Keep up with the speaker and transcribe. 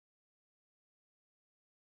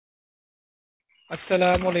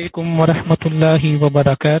अस्सलामु अलैकुम वरहमतुल्लाहि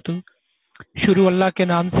वबरकातुह। शुरू अल्लाह के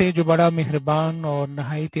नाम से जो बड़ा मेहरबान और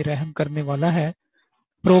नहायत रहम करने वाला है।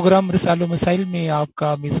 प्रोग्राम रिसालो मसाइल में आपका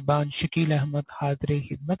मेज़बान शकील अहमद हाज़िर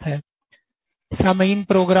खिदमत है। सामीन,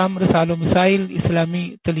 प्रोग्राम रिसालो मसाइल इस्लामी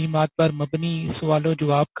तलीमात पर मबनी सवाल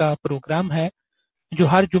जवाब का प्रोग्राम है जो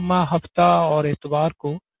हर जुम्मा, हफ्ता और एतवार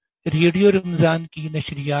को रेडियो रमज़ान की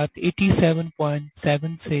नशरियात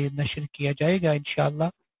 87.7 से नशर किया जाएगा इंशाअल्लाह।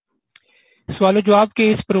 सवाल जवाब के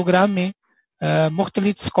इस प्रोग्राम में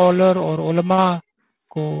मुख्तलिफ स्कॉलर और उलमा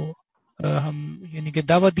को हम यानी कि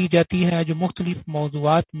दावत दी जाती है जो मुख्तलिफ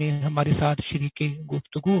मौज़ूआत में हमारे साथ शरीके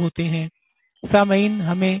गुफ्तगू होते हैं। सामीन,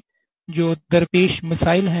 हमें जो दरपेश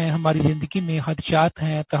मसाइल हैं, हमारी ज़िंदगी में खदशात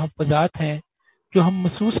हैं, तहफ़्फ़ुज़ात हैं जो हम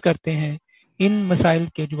महसूस करते हैं, इन मसाइल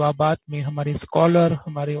के जवाबात में हमारे स्कॉलर,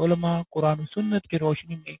 हमारे उलमा कुरान और सुन्नत की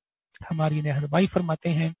रोशनी में हमारी रहनुमाई फरमाते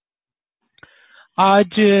हैं।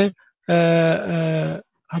 आज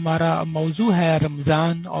हमारा मौजू है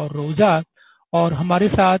रमज़ान और रोज़ा, और हमारे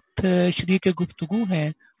साथ शरीक गुफ्तगू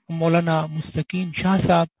हैं मौलाना मुस्तकीम शाह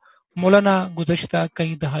साहब। मौलाना गुज़श्ता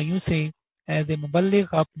कई दहाइयों से एज ए मुबल्लिग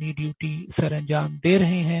अपनी ड्यूटी सर अंजाम दे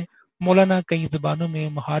रहे हैं। मौलाना कई ज़बानों में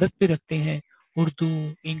महारत भी रखते हैं, उर्दू,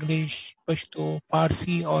 इंग्लिश, पश्तो,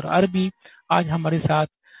 फारसी और अरबी। आज हमारे साथ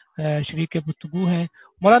शरीक गुफ्तगू हैं।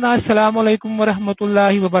 मौलाना अस्सलामु अलैकुम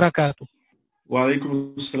वरहमतुल्लाहि वबरकातुह। वालेकुम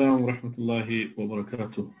अस्सलाम वरहमतुल्लाहि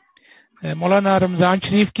वबरकातुह। मौलाना रमज़ान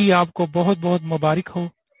शरीफ की आपको बहुत बहुत मुबारक हो।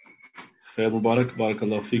 खैर मुबारक,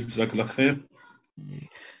 बारकल्लाहु फीक, जज़ाकल्लाह खैर।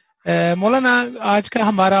 मौलाना, आज का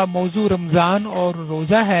हमारा मौजू रमज़ान और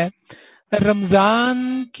रोज़ा है। रमज़ान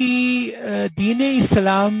की दीन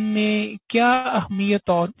इस्लाम में क्या अहमियत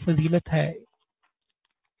और फजीलत है?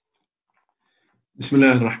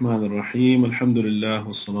 बिस्मिल्लाहिर्रहमानिर्रहीम, अल्हम्दुलिल्लाह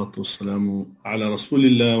वस्सलातु वस्सलामु अला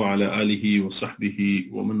रसूलिल्लाह व अला आलिहि व सहबिहि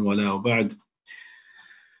व मन वाला व बाद।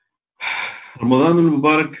 रमज़ानुल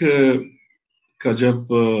मुबारक का जब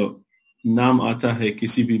नाम आता है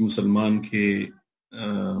किसी भी मुसलमान के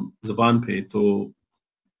ज़बान पे, तो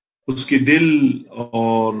उसके दिल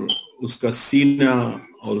और उसका सीना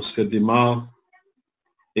और उसका दिमाग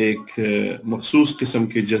एक मखसूस किस्म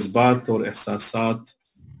के जज्बात और एहसासात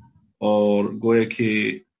और गोया कि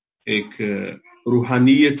एक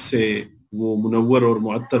रूहानियत से वो मुनव्वर और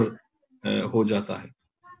मुअत्तर हो जाता है।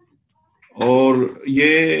 और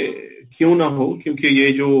ये क्यों ना हो, क्योंकि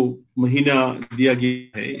ये जो महीना दिया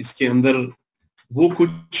गया है इसके अंदर वो कुछ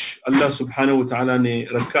अल्लाह सुब्हानहू व तआला ने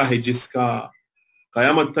रखा है जिसका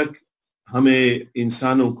क़यामत तक हमें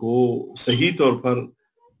इंसानों को सही तौर पर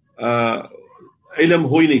इल्म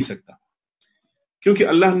हो ही नहीं सकता। क्योंकि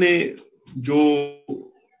अल्लाह ने जो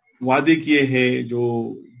वादे किए हैं, जो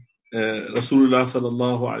रसूलुल्लाह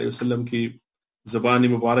सल्लल्लाहु अलैहि वसल्लम की ज़बान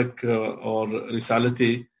मुबारक और रिसालत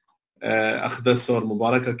अक़दस और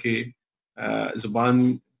मुबारक के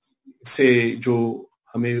ज़बान से जो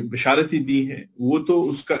हमें बशारतें दी हैं, वो तो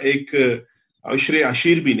उसका एक अशर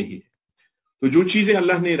अशीर भी नहीं है। तो जो चीज़ें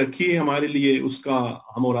अल्लाह ने रखी है हमारे लिए, उसका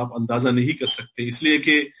हम और आप अंदाज़ा नहीं कर सकते, इसलिए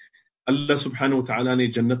कि अल्लाह सुब्हानहू व तआला ने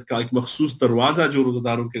जन्नत का एक मखसूस दरवाज़ा जो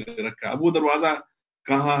रोज़ादारों के लिए रखा है। वो दरवाज़ा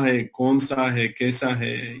कहाँ है, कौन सा है, कैसा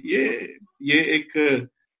है, ये एक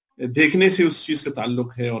देखने से उस चीज़ का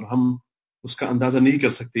ताल्लुक है और हम उसका अंदाज़ा नहीं कर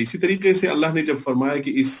सकते। इसी तरीके से अल्लाह ने जब फरमाया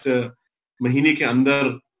कि इस महीने के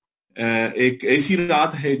अंदर एक ऐसी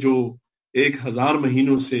रात है जो 1000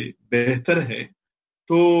 महीनों से बेहतर है,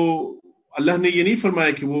 तो अल्लाह ने ये नहीं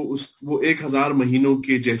फरमाया कि वो 1000 महीनों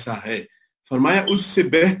के जैसा है, फरमाया उससे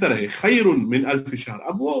बेहतर है, खैरुन मिन अल्फ शहर।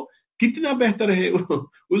 अब वो कितना बेहतर है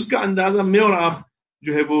उसका अंदाजा मैं और आप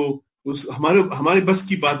जो है वो उस हमारे बस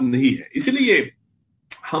की बात नहीं है। इसलिए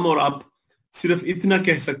हम और आप सिर्फ इतना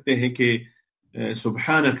कह सकते हैं कि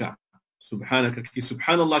सुब्हानका सुब्हानका, कि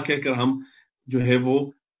सुब्हान अल्लाह कहकर हम जो है वो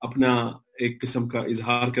अपना एक किस्म का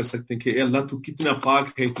इजहार कर सकते हैं कि अल्लाह तू कितना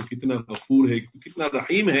पाक है, तू कितना गफूर है, तू कितना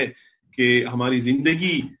रहीम है, कि हमारी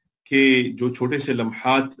जिंदगी के जो छोटे से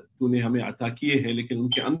लम्हात तूने हमें अता किए हैं, लेकिन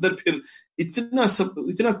उनके अंदर फिर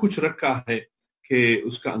इतना कुछ रखा है कि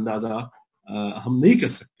उसका अंदाजा हम नहीं कर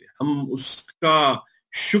सकते। हम उसका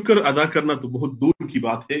शुक्र अदा करना तो बहुत दूर की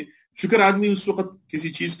बात है। शुक्र आदमी उस वक्त किसी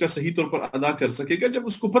चीज का सही तौर पर अदा कर सकेगा जब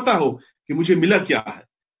उसको पता हो कि मुझे मिला क्या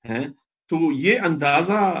है? तो ये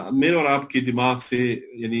अंदाजा मेरे और आपके दिमाग से,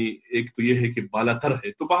 यानी एक तो ये है कि बालातर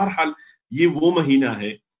है। तो बहरहाल ये वो महीना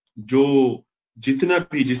है जो जितना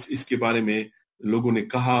भी इसके बारे में लोगों ने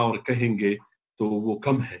कहा और कहेंगे तो वो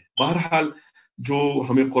कम है। बहरहाल जो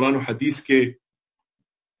हमें कुरान और हदीस के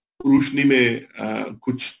रोशनी में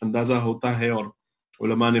कुछ अंदाजा होता है और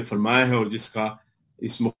उलमा ने फरमाया है, और जिसका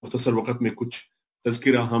इस मुख्तसर वक्त में कुछ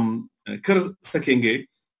तज़किरा हम कर सकेंगे,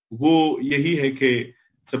 وہ یہی ہے کہ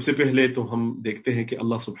سب سے پہلے تو ہم دیکھتے ہیں کہ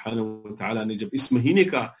اللہ سبحانہ و تعالیٰ نے جب اس مہینے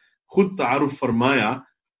کا خود تعارف فرمایا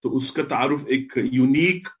تو اس کا تعارف ایک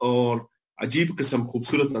یونیک اور عجیب قسم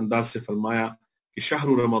خوبصورت انداز سے فرمایا کہ شہر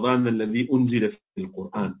رمضان الذی انزل فیہ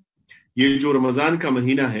القرآن، یہ جو رمضان کا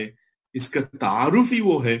مہینہ ہے اس کا تعارف ہی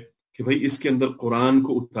وہ ہے کہ بھئی اس کے اندر قرآن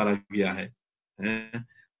کو اتارا گیا ہے۔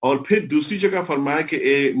 اور پھر دوسری جگہ فرمایا کہ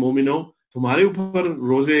اے مومنو، تمہارے اوپر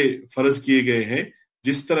روزے فرض کیے گئے ہیں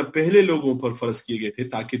جس طرح پہلے لوگوں پر فرض کیے گئے تھے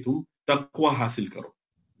تاکہ تم تقوی حاصل کرو،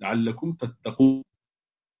 لعلکم تتقون۔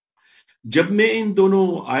 جب میں ان دونوں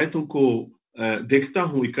آیتوں کو دیکھتا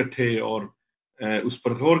ہوں اکٹھے اور اس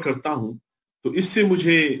پر غور کرتا ہوں تو اس سے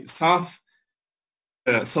مجھے صاف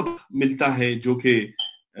سبق ملتا ہے جو کہ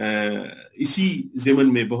اسی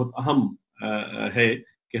ضمن میں بہت اہم ہے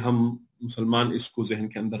کہ ہم مسلمان اس کو ذہن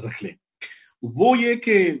کے اندر رکھ لیں۔ وہ یہ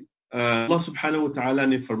کہ اللہ سبحانہ و تعالیٰ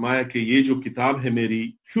نے فرمایا کہ یہ جو کتاب ہے میری،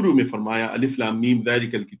 شروع میں فرمایا الف لام میم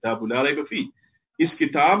ذالک الکتاب لا ریب فیہ، اس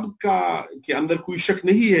کتاب کے اندر کوئی شک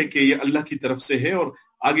نہیں ہے کہ یہ اللہ کی طرف سے ہے، اور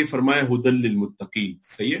آگے فرمایا ھدی للمتقین،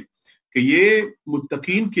 صحیح ہے کہ یہ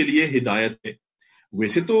متقین کے لیے ہدایت ہے۔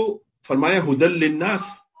 ویسے تو فرمایا ھدی للناس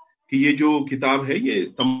کہ یہ جو کتاب ہے یہ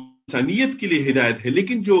انسانیت کے لیے ہدایت ہے،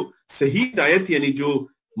 لیکن جو صحیح ہدایت یعنی جو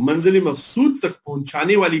منزل مقصود تک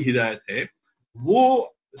پہنچانے والی ہدایت ہے، وہ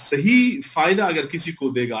صحیح فائدہ اگر کسی کو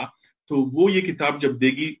دے گا تو وہ یہ کتاب جب دے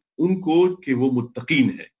گی ان کو کہ وہ متقین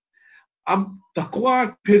ہے۔ اب تقوی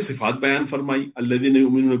پھر صفات بیان فرمائی، الذین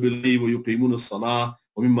یؤمنون بالغیب ویقیمون الصلاۃ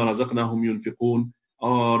ومما رزقناہم ینفقون،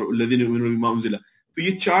 اور الذین یؤمنون بما انزل، تو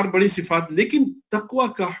یہ چار بڑی صفات۔ لیکن تقوی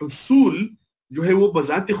کا حصول جو ہے وہ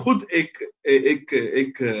بذات خود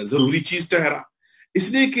ایک ضروری چیز ٹھہرا، اس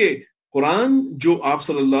لیے کہ قرآن جو آپ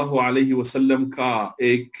صلی اللہ علیہ وسلم کا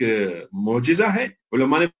ایک معجزہ ہے،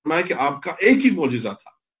 علماء نے فرمایا کہ آپ کا ایک ہی معجزہ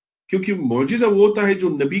تھا، کیونکہ معجزہ وہ ہوتا ہے جو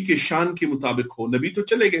نبی کے شان کے مطابق ہو۔ نبی تو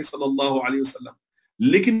چلے گئے صلی اللہ علیہ وسلم،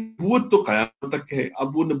 لیکن نبوت تو قیامت تک ہے۔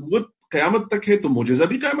 اب وہ نبوت قیامت تک ہے تو معجزہ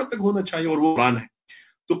بھی قیامت تک ہونا چاہیے، اور وہ قرآن ہے۔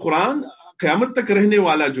 تو قرآن قیامت تک رہنے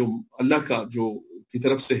والا جو اللہ کا جو کی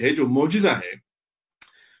طرف سے ہے، جو معجزہ ہے،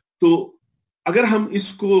 تو اگر ہم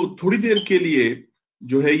اس کو تھوڑی دیر کے لیے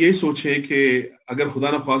جو ہے یہ سوچیں کہ اگر خدا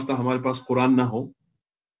نہ خواستہ ہمارے پاس قرآن نہ ہو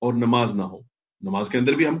اور نماز نہ ہو، نماز کے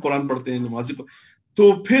اندر بھی ہم قرآن پڑھتے ہیں، نمازی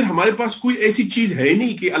تو پھر ہمارے پاس کوئی ایسی چیز ہے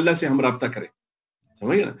نہیں کہ اللہ سے ہم رابطہ کریں،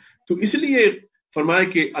 سمجھ گئے نا؟ تو اس لیے فرمایا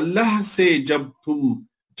کہ اللہ سے جب تم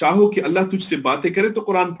چاہو کہ اللہ تجھ سے باتیں کرے تو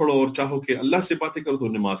قرآن پڑھو، اور چاہو کہ اللہ سے باتیں کرو تو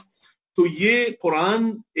نماز۔ تو یہ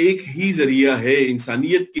قرآن ایک ہی ذریعہ ہے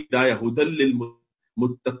انسانیت کی ہدایت، ھدی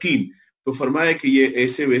للمتقین۔ تو فرمایا کہ یہ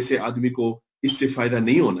ایسے ویسے آدمی کو اس سے فائدہ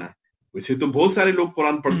نہیں ہونا ہے۔ ویسے تو بہت سارے لوگ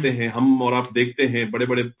قرآن پڑھتے ہیں، ہم اور آپ دیکھتے ہیں، بڑے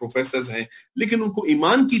بڑے پروفیسرز ہیں، لیکن ان کو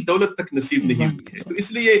ایمان کی دولت تک نصیب نہیں ہوئی ہے۔ تو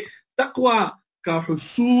اس لیے تقوی کا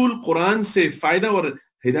حصول قرآن سے فائدہ اور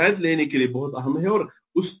ہدایت لینے کے لیے بہت اہم ہے، اور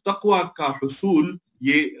اس تقوی کا حصول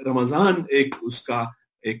یہ رمضان ایک اس کا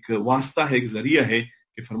ایک واسطہ ہے، ایک ذریعہ ہے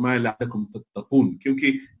کہ فرمایا لعلکم تتقون،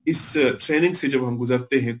 کیونکہ اس ٹریننگ سے جب ہم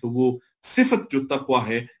گزرتے ہیں تو وہ صفت جو تقوی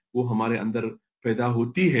ہے وہ ہمارے اندر پیدا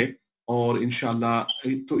ہوتی ہے۔ اور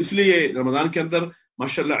انشاءاللہ تو اس لیے رمضان کے اندر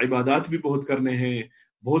ماشاءاللہ عبادات بھی بہت کرنے ہیں،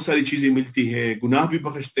 بہت ساری چیزیں ملتی ہیں، گناہ بھی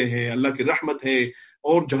بخشتے ہیں، اللہ کی رحمت ہے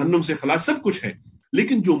اور جہنم سے خلاص، سب کچھ ہے،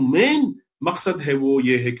 لیکن جو مین مقصد ہے وہ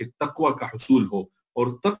یہ ہے کہ تقوی کا حصول ہو۔ اور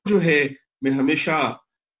تقوی جو ہے، میں ہمیشہ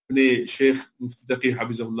اپنے شیخ مفتی تقی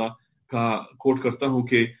حفظہ اللہ کا کوٹ کرتا ہوں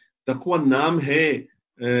کہ تقوی نام ہے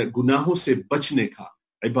گناہوں سے بچنے کا،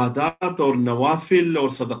 عبادات اور نوافل اور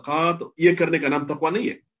صدقات یہ کرنے کا نام تقوی نہیں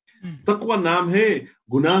ہے، تقوی نام ہے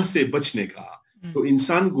گناہ سے بچنے کا۔ تو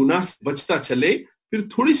انسان گناہ سے بچتا چلے، پھر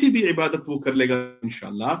تھوڑی سی بھی عبادت وہ کر لے گا،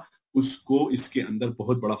 انشاءاللہ اس کو اس کے اندر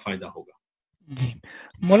بہت بڑا فائدہ ہوگا۔ جی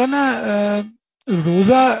مولانا،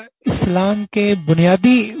 روزہ اسلام کے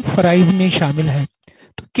بنیادی فرائض میں شامل ہے،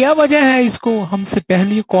 تو کیا وجہ ہے اس کو ہم سے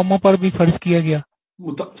پہلی قوموں پر بھی فرض کیا گیا؟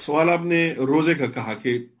 سوال آپ نے روزے کا کہا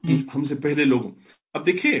کہ ہم سے پہلے لوگوں، اب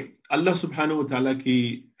دیکھیے اللہ سبحانہ و تعالیٰ کی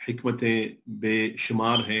حکمتیں بے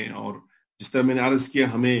شمار ہیں، اور جس طرح میں نے عرض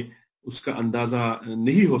کیا ہمیں اس کا اندازہ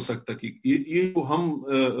نہیں ہو سکتا کہ یہ جو ہم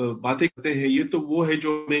باتیں کرتے ہیں یہ تو وہ ہے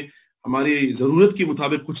جو ہمیں ہماری ضرورت کے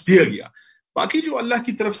مطابق کچھ دیا گیا، باقی جو اللہ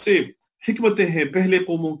کی طرف سے حکمتیں ہیں پہلے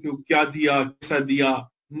قوموں کو کیا دیا، کیسا دیا،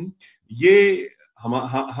 یہ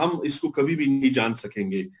ہم اس کو کبھی بھی نہیں جان سکیں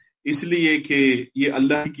گے، اس لیے کہ یہ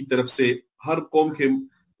اللہ کی طرف سے ہر قوم کے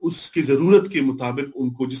اس کی ضرورت کے مطابق ان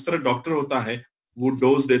کو، جس طرح ڈاکٹر ہوتا ہے وہ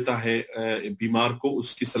ڈوز دیتا ہے بیمار کو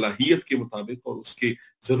اس کی صلاحیت کے مطابق اور اس کی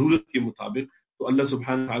ضرورت کے مطابق، تو اللہ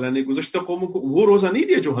سبحانہ تعالیٰ نے گزشتہ قوموں کو وہ روزہ نہیں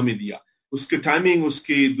دیا جو ہمیں دیا، اس کے ٹائمنگ، اس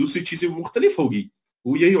کی دوسری چیزیں مختلف ہوگی،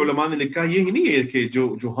 وہ یہی علماء نے لکھا. یہی نہیں ہے کہ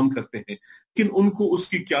جو ہم کرتے ہیں، لیکن ان کو اس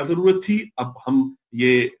کی کیا ضرورت تھی اب ہم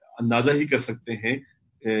یہ اندازہ ہی کر سکتے ہیں،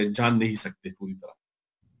 جان نہیں سکتے پوری طرح.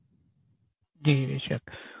 جی بے شک.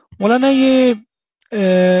 مولانا یہ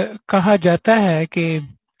کہا جاتا ہے کہ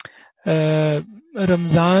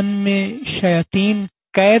رمضان میں شیاطین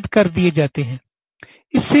قید کر دیے جاتے ہیں،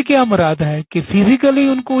 اس سے کیا مراد ہے؟ کہ فزیکلی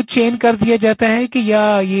ان کو چین کر دیا جاتا ہے کہ یا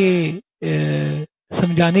یہ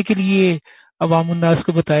سمجھانے کے لیے عوام الناس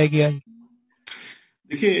کو بتایا گیا ہے؟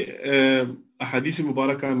 دیکھیے احادیث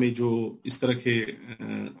مبارکہ میں جو اس طرح کے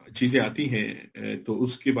چیزیں آتی ہیں تو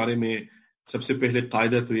اس کے بارے میں سب سے پہلے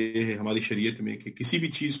قاعدہ تو یہ ہے ہماری شریعت میں کہ کسی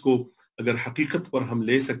بھی چیز کو اگر حقیقت پر ہم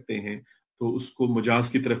لے سکتے ہیں تو اس کو مجاز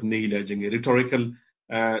کی طرف نہیں لے جائیں گے. ریٹوریکل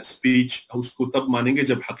اسپیچ اس کو تب مانیں گے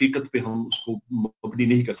جب حقیقت پہ ہم اس کو مبنی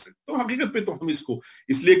نہیں کر سکتے. تو حقیقت پہ تو ہم اس کو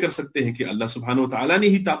اس لیے کر سکتے ہیں کہ اللہ سبحانہ و تعالیٰ نے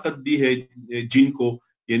ہی طاقت دی ہے جن کو،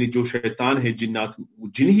 یعنی جو شیطان ہے جنات وہ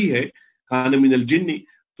جن ہی ہے، کان من الجن،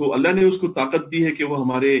 تو اللہ نے اس کو طاقت دی ہے کہ وہ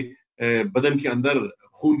ہمارے بدن کے اندر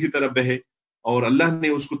خون کی طرح بہے، اور اللہ نے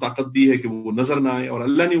اس کو طاقت دی ہے کہ وہ نظر نہ آئے، اور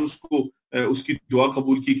اللہ نے اس کو اس کی دعا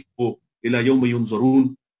قبول کی کہ وہ الی یوم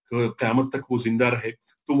ینظرون، قیامت تک وہ زندہ رہے.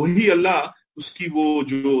 تو وہی اللہ اس کی وہ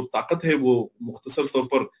جو طاقت ہے وہ مختصر طور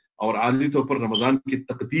پر اور عارضی طور پر رمضان کی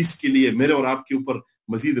تقدیس کے لیے، میرے اور آپ کے اوپر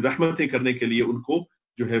مزید رحمتیں کرنے کے لیے ان کو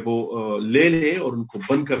جو ہے وہ لے لے اور ان کو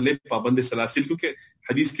بند کر لے پابند سلاسل، کیونکہ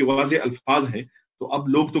حدیث کے واضح الفاظ ہیں. تو اب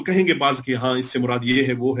لوگ تو کہیں گے بعض کہ ہاں اس سے مراد یہ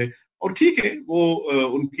ہے وہ ہے، اور ٹھیک ہے وہ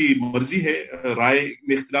ان کی مرضی ہے، رائے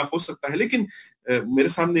میں اختلاف ہو سکتا ہے، لیکن میرے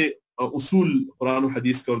سامنے اصول قرآن و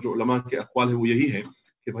حدیث کا اور جو علماء کے اقوال ہے وہ یہی ہے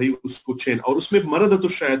کہ بھائی اس کو چین، اور اس میں مردۃ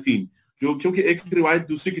الشیاطین، جو کیونکہ ایک روایت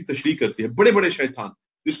دوسری کی تشریح کرتی ہے، بڑے بڑے شیطان،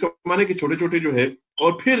 اس کا معنی کہ چھوٹے چھوٹے جو ہے.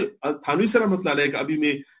 اور پھر تھانوی صاحب رحمۃ اللہ علیہ کا ابھی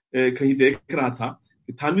میں کہیں دیکھ رہا تھا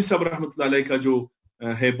کہ تھانوی صاحب رحمۃ اللہ علیہ کا جو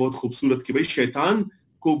ہے بہت خوبصورت کہ بھائی شیطان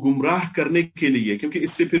کو گمراہ کرنے کے لیے، کیونکہ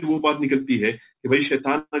اس سے پھر وہ بات نکلتی ہے کہ بھائی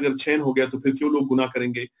شیطان اگر چین ہو گیا تو پھر کیوں لوگ گناہ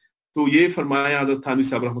کریں گے. تو یہ فرمایا حضرت تھانوی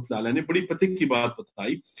صاحب رحمۃ اللہ علیہ نے بڑی پتے کی بات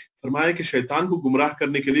بتائی، فرمایا کہ شیطان کو گمراہ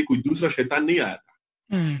کرنے کے لیے کوئی دوسرا شیطان نہیں آیا تھا،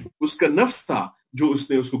 اس کا نفس تھا جو اس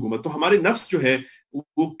نے اس کو گمراہ. تو ہمارے نفس جو ہے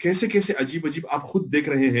وہ کیسے کیسے عجیب عجیب آپ خود دیکھ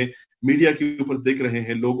رہے ہیں، میڈیا کے اوپر دیکھ رہے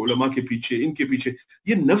ہیں، لوگ علماء کے پیچھے، ان کے پیچھے،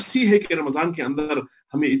 یہ نفس ہی ہے کہ رمضان کے اندر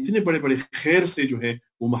ہمیں اتنے بڑے بڑے خیر سے جو ہے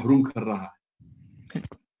وہ محروم کر رہا ہے.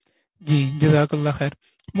 جی جزاک اللہ خیر.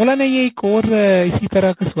 مولانا یہ ایک اور اسی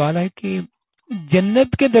طرح کا سوال ہے کہ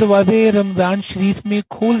جنت کے دروازے رمضان شریف میں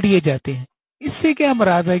کھول دیے جاتے ہیں، اس سے کیا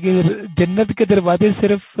مراد ہے کہ جنت کے دروازے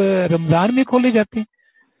صرف رمضان میں کھولے جاتے ہیں؟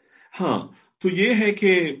 ہاں تو یہ ہے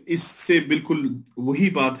کہ اس سے بالکل وہی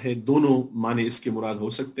بات ہے، دونوں معنی اس کے مراد ہو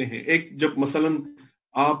سکتے ہیں. ایک جب مثلا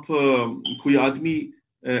آپ کوئی آدمی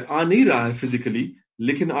آ نہیں رہا ہے فزیکلی،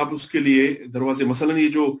 لیکن آپ اس کے لیے دروازے، مثلا یہ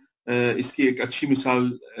جو اس کی ایک اچھی مثال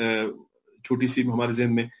چھوٹی سی ہمارے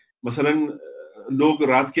ذہن میں، مثلا لوگ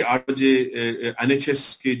رات کے 8 بجے NHS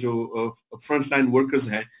کے جو فرنٹ لائن ورکرز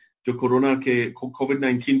ہیں جو کورونا کے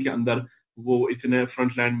کووڈ-19 کے اندر وہ اتنے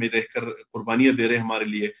فرنٹ لائن میں رہ کر قربانیاں دے رہے ہیں ہمارے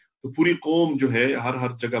لیے، تو پوری قوم جو ہے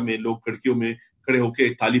ہر جگہ میں لوگ کھڑکیوں میں کھڑے ہو کے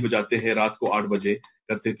تالی بجاتے ہیں، رات کو 8 بجے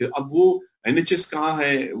کرتے تھے. اب وہ NHS کہاں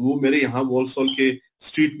ہے؟ وہ میرے یہاں والسول کے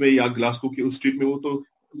اسٹریٹ میں یا گلاسکو کے اس اسٹریٹ میں، وہ تو،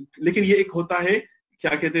 لیکن یہ ایک ہوتا ہے کیا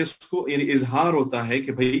کہتے ہیں اس کو، یعنی اظہار ہوتا ہے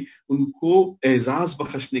کہ بھائی ان کو اعزاز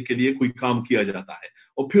بخشنے کے لیے کوئی کام کیا جاتا ہے،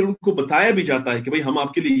 اور پھر ان کو بتایا بھی جاتا ہے کہ بھائی ہم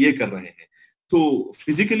آپ کے لیے یہ کر رہے ہیں. تو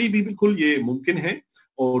فزیکلی بھی بالکل یہ ممکن ہے،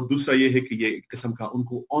 اور دوسرا یہ ہے کہ یہ ایک قسم کا ان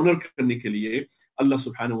کو آنر کرنے کے لیے اللہ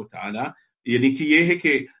سبحانہ و تعالی، یعنی کہ یہ ہے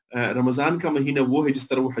کہ رمضان کا مہینہ وہ ہے، جس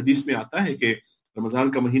طرح وہ حدیث میں آتا ہے کہ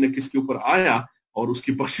رمضان کا مہینہ کس کے اوپر آیا اور اس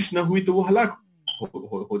کی بخشش نہ ہوئی تو وہ ہلاک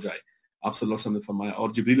ہو جائے، آپ صلی اللہ علیہ وسلم نے فرمایا، اور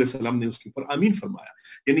جبریل علیہ السلام نے اس کے اوپر آمین فرمایا.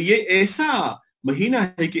 یعنی یہ ایسا مہینہ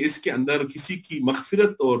ہے کہ اس کے اندر کسی کی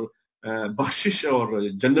مغفرت اور بخشش اور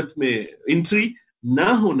جنت میں انٹری نہ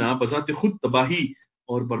ہونا بذات خود تباہی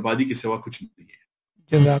اور بربادی کے سوا کچھ نہیں ہے.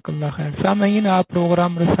 جزاک اللہ خیر. سامعین، آپ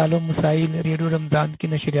پروگرام رسالہ و مسائل ریڈیو رمضان کی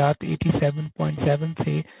نشریات 87.7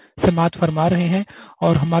 سے سماعت فرما رہے ہیں،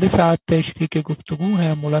 اور ہمارے ساتھ شریک گفتگو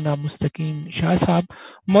ہیں مولانا مستقیم شاہ صاحب.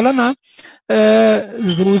 مولانا،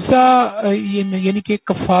 روزہ یعنی کہ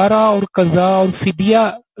کفارہ اور قضا اور فدیہ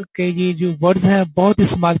کے یہ جو ورڈز ہیں بہت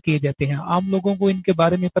استعمال کیے جاتے ہیں، عام لوگوں کو ان کے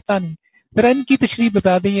بارے میں پتہ نہیں. ذرا ان کی تشریح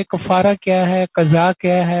بتا دیں، یہ کفارہ کیا ہے، قضا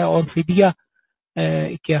کیا ہے، اور فدیہ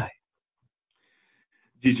کیا ہے؟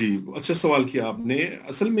 جی اچھا سوال کیا آپ نے.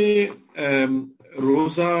 اصل میں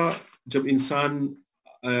روزہ جب انسان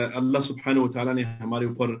اللہ سبحانہ و تعالیٰ نے ہمارے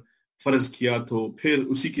اوپر فرض کیا تو پھر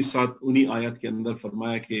اسی کے ساتھ انہی آیات کے اندر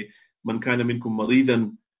فرمایا کہ من کان منکم مریضا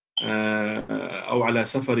او علی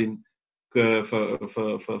سفر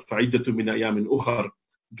فعدۃ من ایام اخر،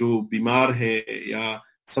 جو بیمار ہے یا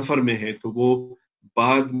سفر میں ہے تو وہ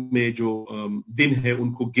بعد میں جو دن ہے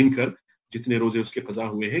ان کو گن کر جتنے روزے اس کے قضا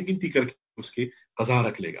ہوئے ہیں گنتی کر کے اس کے قضا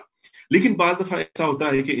رکھ لے گا. لیکن بعض دفعہ ایسا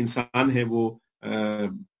ہوتا ہے کہ انسان ہے وہ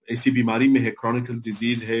ایسی بیماری میں ہے، کرونیکل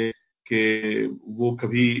ڈیزیز ہے کہ وہ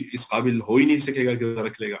کبھی اس قابل ہو ہی نہیں سکے گا کہ روزہ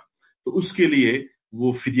رکھ لے گا، تو اس کے لیے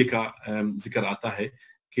وہ فدیے کا ذکر آتا ہے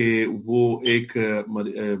کہ وہ ایک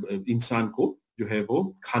انسان کو جو ہے وہ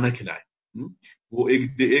کھانا کھلائے، وہ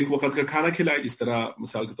ایک وقت کا کھانا کھلائے. جس طرح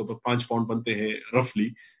مثال کے طور پر 5 پاؤنڈ بنتے ہیں رفلی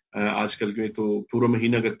آج کل کے، تو پورا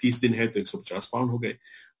مہینہ اگر 30 دن ہے تو 150 پاؤنڈ ہو گئے.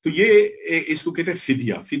 تو یہ اس کو کہتے ہیں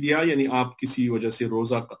فدیہ. فدیہ یعنی آپ کسی وجہ سے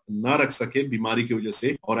روزہ نہ رکھ سکے بیماری کی وجہ سے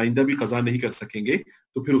اور آئندہ بھی قضا نہیں کر سکیں گے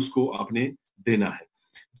تو پھر اس کو آپ نے دینا ہے.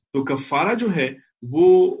 تو کفارہ جو ہے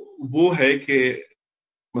وہ ہے کہ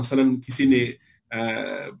مثلا کسی نے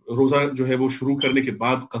روزہ جو ہے وہ شروع کرنے کے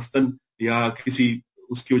بعد قصدن یا کسی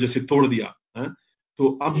اس کی وجہ سے توڑ دیا،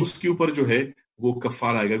 تو اب اس کے اوپر جو ہے وہ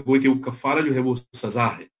کفارہ آئے گا. گویا کہ وہ کفارہ جو ہے وہ سزا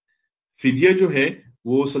ہے. فدیہ جو ہے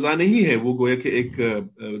وہ سزا نہیں ہے، وہ گویا کہ ایک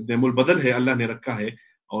نعم البدل ہے اللہ نے رکھا ہے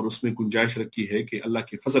اور اس میں گنجائش رکھی ہے کہ اللہ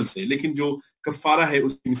کے فضل سے. لیکن جو کفارہ ہے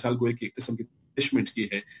اس کی مثال گویا کہ ایک قسم کی پنشمنٹ کی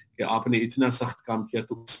ہے کہ آپ نے اتنا سخت کام کیا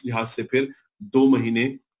تو اس لحاظ سے پھر 2 مہینے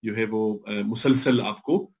جو ہے وہ مسلسل آپ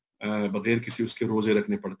کو بغیر کسی اس کے روزے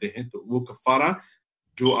رکھنے پڑتے ہیں. تو وہ کفارہ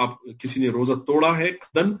جو آپ کسی نے روزہ توڑا ہے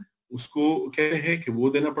قدن اس کو کہتے ہیں کہ وہ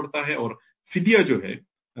دینا پڑتا ہے، اور فدیہ جو ہے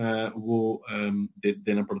وہ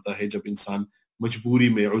دینا پڑتا ہے جب انسان مجبوری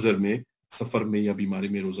میں، عذر میں، سفر میں یا بیماری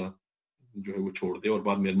میں روزہ جو ہے وہ چھوڑ دے اور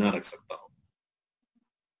بعد میں نہ رکھ سکتا ہو.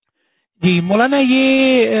 جی مولانا،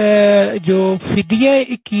 یہ جو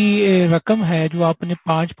فدیہ کی رقم ہے جو آپ نے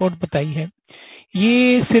 5 پاؤنڈ بتائی ہے،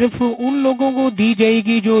 یہ صرف ان لوگوں کو دی جائے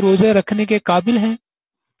گی جو روزہ رکھنے کے قابل ہیں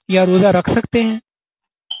یا روزہ رکھ سکتے ہیں؟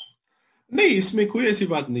 نہیں، اس میں کوئی ایسی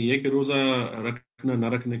بات نہیں ہے کہ روزہ رکھنا نہ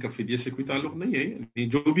رکھنے کا فدیے سے کوئی تعلق نہیں ہے.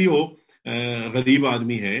 جو بھی ہو، غریب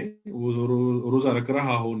آدمی ہے وہ روزہ رکھ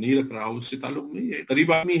رہا ہو نہیں رکھ رہا ہو اس سے تعلق نہیں ہے.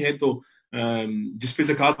 غریب آدمی ہے تو جس پہ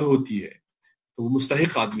زکوٰۃ ہوتی ہے تو وہ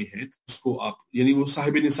مستحق آدمی ہے، تو اس کو آپ یعنی وہ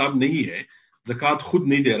صاحب نصاب نہیں ہے، زکوٰۃ خود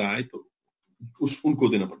نہیں دے رہا ہے تو ان کو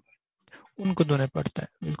دینا پڑتا ہے. ان کو دینا پڑتا ہے.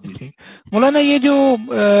 بالکل ٹھیک. مولانا، یہ جو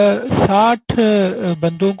 60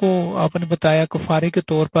 بندوں کو آپ نے بتایا کفارے کے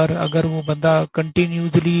طور پر، اگر وہ بندہ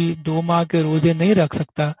کنٹینیوسلی 2 ماہ کے روزے نہیں رکھ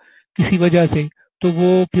سکتا کسی وجہ سے، تو وہ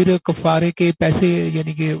پھر کفارے کے پیسے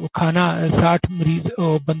یعنی کہ وہ کھانا 60 مریض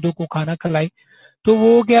بندوں کو کھانا کھلائے، تو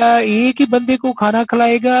وہ کیا ایک ہی بندے کو کھانا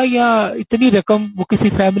کھلائے گا یا اتنی رقم وہ کسی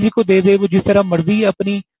فیملی کو دے دے، وہ جس طرح مرضی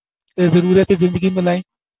اپنی ضرورت زندگی میں لائیں؟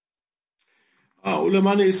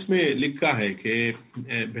 علماء نے اس میں لکھا ہے کہ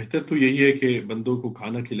بہتر تو یہی ہے کہ بندوں کو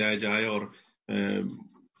کھانا کھلایا جائے اور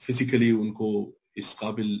فزیکلی ان کو اس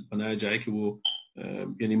قابل بنایا جائے کہ وہ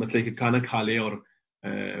یعنی مطلب کہ کھانا کھا لے اور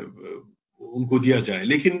ان کو دیا جائے.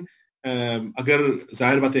 لیکن اگر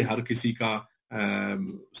ظاہر بات ہے ہر کسی کا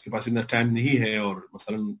اس کے پاس اتنا ٹائم نہیں ہے اور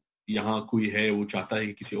مثلا یہاں کوئی ہے وہ چاہتا ہے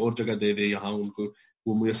کہ کسی اور جگہ دے دے، یہاں ان کو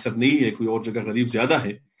وہ میسر نہیں ہے، کوئی اور جگہ غریب زیادہ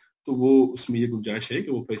ہے، تو وہ اس میں یہ گنجائش ہے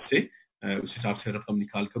کہ وہ پیسے اس حساب سے رقم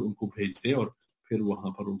نکال کر ان کو بھیج دے اور پھر وہاں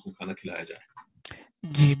پر ان کو کھانا کھلایا جائے.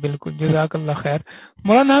 جی بالکل، جزاک اللہ خیر.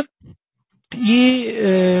 مولانا،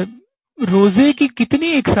 یہ روزے کی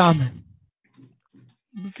کتنی اقسام ہیں؟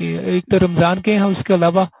 کہ ایک تو رمضان کے ہیں، اس کے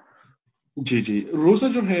علاوہ جی روزہ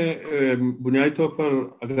جو ہے بنیادی طور پر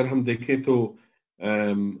اگر ہم دیکھیں تو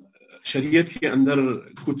شریعت کے اندر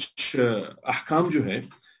کچھ احکام جو ہے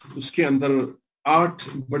اس کے اندر 8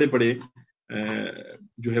 بڑے بڑے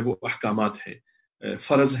جو ہے وہ احکامات ہیں.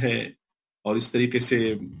 فرض ہے اور اس طریقے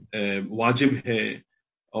سے واجب ہے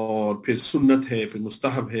اور پھر سنت ہے، پھر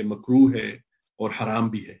مستحب ہے، مکروہ ہے اور حرام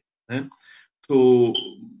بھی ہے. تو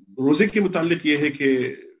روزے کے متعلق یہ ہے کہ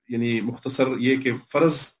یعنی مختصر یہ کہ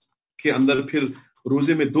فرض کے اندر پھر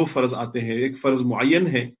روزے میں 2 فرض آتے ہیں. ایک فرض معین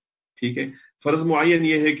ہے، ٹھیک ہے. فرض معین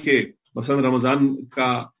یہ ہے کہ مثلا رمضان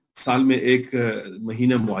کا سال میں ایک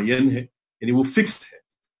مہینہ معین ہے یعنی وہ فکسڈ ہے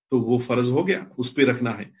تو وہ فرض ہو گیا، اس پہ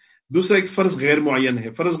رکھنا ہے. دوسرا ایک فرض غیر معین ہے.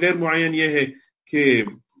 فرض غیر معین یہ ہے کہ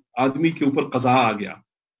آدمی کے اوپر قضا آ گیا،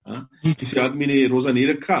 کسی آدمی نے روزہ نہیں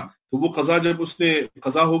رکھا تو وہ قضا جب اس نے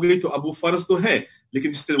قضا ہو گئی تو اب وہ فرض تو ہے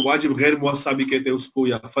لیکن جس طرح واجب غیر موسع بھی کہتے ہیں اس کو،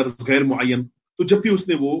 یا فرض غیر معین، تو جب بھی اس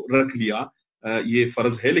نے وہ رکھ لیا یہ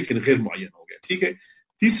فرض ہے لیکن غیر معین ہو گیا، ٹھیک ہے.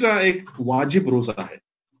 تیسرا ایک واجب روزہ ہے،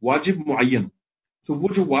 واجب معین. تو وہ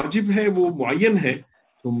جو واجب ہے وہ معین ہے.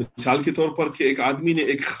 تو مثال کے طور پر کہ ایک آدمی نے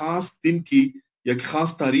ایک خاص دن کی یا ایک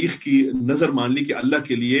خاص تاریخ کی نظر مان لی کہ اللہ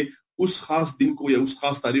کے لیے اس خاص دن کو یا اس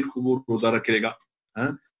خاص تاریخ کو وہ روزہ رکھے گا،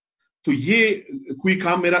 تو یہ کوئی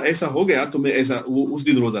کام میرا ایسا ہو گیا تو میں ایسا وہ اس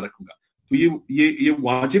دن روزہ رکھوں گا. تو یہ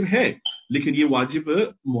واجب ہے، لیکن یہ واجب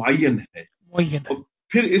معین ہے. اور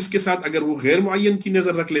پھر اس کے ساتھ اگر وہ غیر معین کی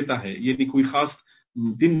نظر رکھ لیتا ہے، یعنی کوئی خاص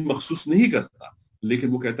دن مخصوص نہیں کرتا لیکن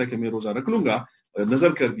وہ کہتا ہے کہ میں روزہ رکھ لوں گا،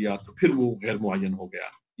 نظر کر دیا، تو پھر وہ غیر معین ہو گیا.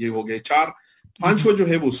 یہ ہو گئے 4. 5واں جو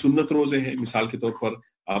ہے وہ سنت روزے ہیں. مثال کے طور پر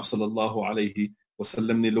آپ صلی اللہ علیہ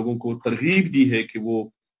وسلم نے لوگوں کو ترغیب دی ہے کہ وہ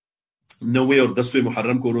 9 اور 10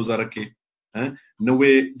 محرم کو روزہ رکھے.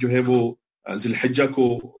 9 جو ہے وہ ذی الحجہ کو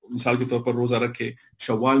مثال کے طور پر روزہ رکھے،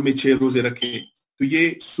 شوال میں 6 روزے رکھے. تو یہ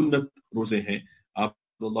سنت روزے ہیں. آپ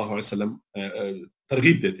صلی اللہ علیہ وسلم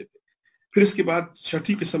ترغیب دیتے تھے. پھر اس کے بعد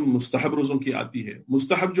 6ٹھی قسم مستحب روزوں کی آتی ہے.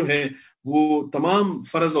 مستحب جو ہے وہ تمام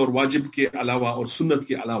فرض اور واجب کے علاوہ اور سنت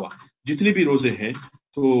کے علاوہ جتنے بھی روزے ہیں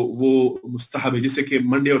تو وہ مستحب ہے. جیسے کہ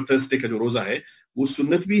منڈے اور تھرسڈے کا جو روزہ ہے وہ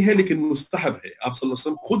سنت بھی ہے لیکن مستحب ہے. آپ صلی اللہ علیہ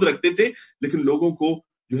وسلم خود رکھتے تھے لیکن لوگوں کو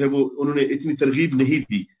جو ہے وہ انہوں نے اتنی ترغیب نہیں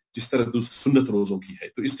دی جس طرح سنت روزوں کی ہے.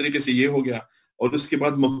 تو اس طریقے سے یہ ہو گیا. اور اس کے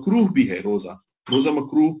بعد مکروہ بھی ہے روزہ. روزہ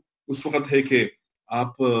مکروہ اس وقت ہے کہ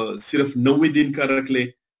آپ صرف 9 دن کا رکھ لیں،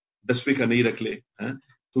 10ویں کا نہیں رکھ لے.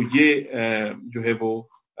 تو یہ جو ہے وہ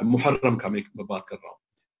محرم کا میں بات کر رہا ہوں.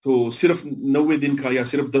 تو صرف 9 دن کا یا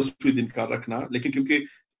صرف 10ویں دن کا رکھنا، لیکن کیونکہ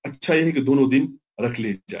اچھا یہ ہے کہ دونوں دن رکھ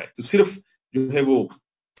لے جائے. تو صرف جو ہے وہ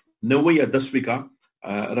 9 یا 10ویں کا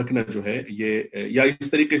رکھنا جو ہے یہ، یا اس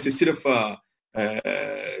طریقے سے صرف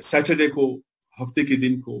سیٹرڈے کو ہفتے کے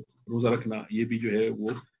دن کو روزہ رکھنا، یہ بھی جو ہے وہ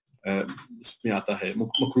اس میں آتا ہے،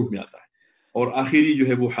 مکروہ میں آتا ہے. اور آخری جو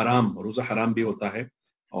ہے وہ حرام، روزہ حرام بھی ہوتا ہے.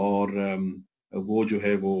 اور وہ جو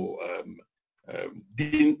ہے وہ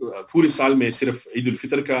دن پورے سال میں صرف عید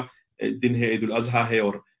الفطر کا دن ہے، عید الاضحیٰ ہے،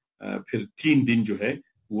 اور پھر 3 دن جو ہے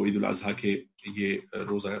وہ عید الاضحیٰ کے یہ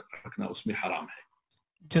روزہ رکھنا اس میں حرام ہے.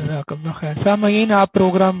 جزاک اللہ خیر. سامعین، آپ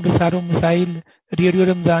پروگرام رسالہ و مسائل ریڈیو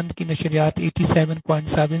رمضان کی نشریات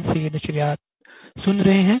 87.7 سے یہ نشریات سن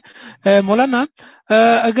رہے ہیں. مولانا،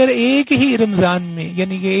 اگر ایک ہی رمضان میں،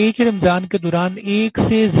 یعنی کہ ایک ہی رمضان کے دوران ایک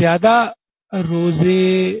سے زیادہ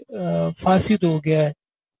روزے فاسد ہو گیا ہے،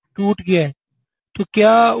 ٹوٹ گیا ہے، تو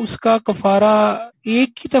کیا اس کا کفارہ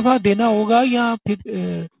ایک ہی دفعہ دینا ہوگا یا پھر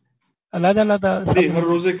علیحدہ علیحدہ؟ ہر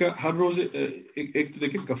روزے کا، ہر روزے ایک تو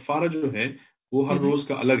دیکھیں کفارہ جو ہے وہ ہر روز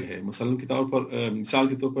کا الگ ہے. مثال کے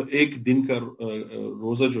طور پر ایک دن کا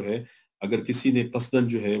روزہ جو ہے اگر کسی نے قصدن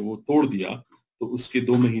جو ہے وہ توڑ دیا تو اس کے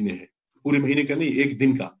 2 مہینے ہیں، پورے مہینے کا نہیں، ایک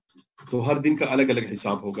دن کا. تو ہر دن کا الگ الگ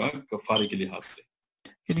حساب ہوگا کفارے کے لحاظ سے.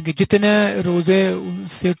 یعنی کہ جتنے روزے ان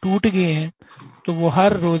سے ٹوٹ گئے ہیں تو وہ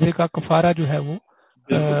ہر روزے کا کفارہ جو ہے وہ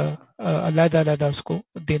علیحدہ علیحدہ اس کو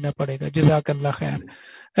دینا پڑے گا. جزاک اللہ خیر.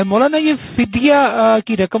 مولانا، یہ فدیہ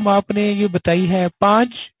کی رقم آپ نے یہ بتائی ہے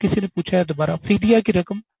 5، کسی نے پوچھا ہے دوبارہ، فدیہ کی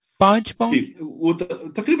رقم 5 پاؤنڈ؟ وہ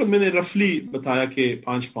تقریباً میں نے رفلی بتایا کہ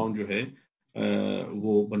 5 پاؤنڈ جو ہے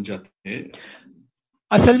وہ بن جاتے ہیں.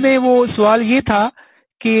 اصل میں وہ سوال یہ تھا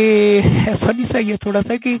کہ فنی سا یہ تھوڑا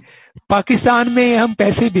سا کہ پاکستان میں ہم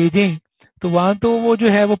پیسے بھیجیں تو وہاں تو وہ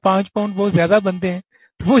جو ہے وہ 5 پاؤنڈ بہت زیادہ بنتے ہیں،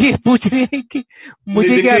 تو وہ یہ پوچھ رہے ہیں کہ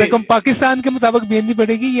مجھے کیا رقم پاکستان کے مطابق بھیجنی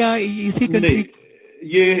پڑے گی یا اسی کنٹری؟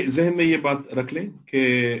 یہ ذہن میں یہ بات رکھ لیں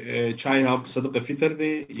کہ چاہے آپ صدقہ فطر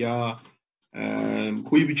دیں یا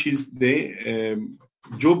کوئی بھی چیز دیں،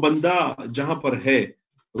 جو بندہ جہاں پر ہے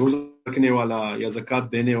روزہ رکھنے والا یا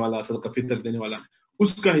زکوٰۃ دینے والا، صدقہ فطر دینے والا،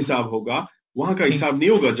 اس کا حساب ہوگا، وہاں کا حساب نہیں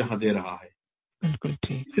ہوگا جہاں دے رہا ہے. بالکل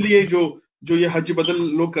ٹھیک. اس لیے جو یہ حج بدل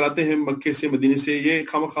لوگ کراتے ہیں مکے سے مدینے سے، یہ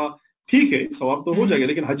خواہ ٹھیک ہے، ثواب تو ہو جائے گا،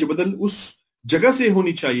 لیکن حج بدل اس جگہ سے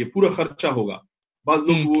ہونی چاہیے، پورا خرچہ ہوگا. بعض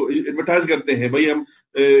لوگ وہ ایڈورٹائز کرتے ہیں بھائی ہم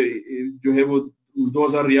جو ہے وہ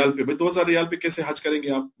 2000 ریال پہ، بھائی 2000 ریال پہ کیسے حج کریں گے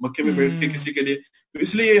آپ مکے میں بیٹھ کے کسی کے لیے؟ تو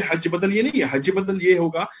اس لیے حج بدل یہ نہیں ہے. حج بدل یہ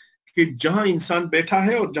ہوگا کہ جہاں انسان بیٹھا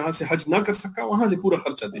ہے اور جہاں سے حج نہ کر سکا وہاں سے پورا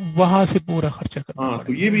خرچہ دے، وہاں سے پورا خرچہ کرنا. ہاں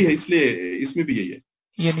تو یہ بھی ہے، اس لیے اس میں بھی یہی ہے.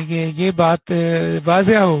 یعنی کہ یہ بات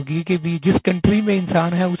واضح ہوگی کہ بھی جس کنٹری میں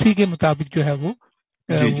انسان ہے اسی کے مطابق جو ہے وہ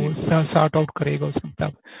سارٹ آؤٹ کرے گا اس کے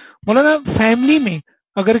مطابق. مولانا، فیملی میں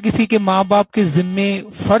اگر کسی کے ماں باپ کے ذمے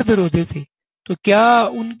فرد روزے تھے تو کیا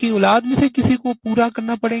ان کی اولاد میں سے کسی کو پورا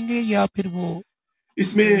کرنا پڑیں گے یا پھر وہ؟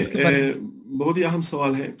 اس میں بہت ہی اہم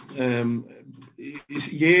سوال ہے.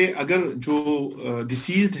 یہ اگر جو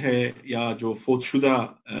ڈیسیزڈ ہے یا جو فوت شدہ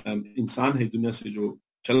انسان ہے دنیا سے جو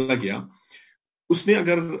چلا گیا، اس نے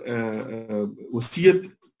اگر وصیت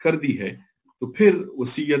کر دی ہے تو پھر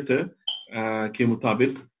وصیت کے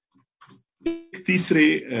مطابق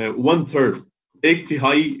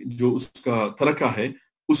 1/3 جو اس کا ترکہ ہے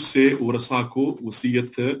اس سے ورثاء کو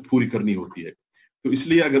وصیت پوری کرنی ہوتی ہے. تو اس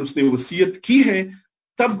لیے اگر اس نے وصیت کی ہے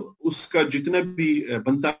تب اس کا جتنا بھی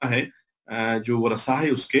بنتا ہے جو ورثاء ہے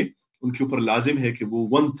اس کے، ان کے اوپر لازم ہے کہ وہ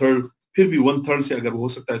 1/3 پھر بھی 1/3 سے اگر وہ ہو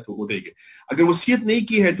سکتا ہے تو وہ دیں گے. اگر وصیت نہیں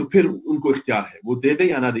کی ہے تو پھر ان کو اختیار ہے وہ دے دیں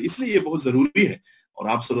یا نہ دیں. اس لیے یہ بہت ضروری ہے. اور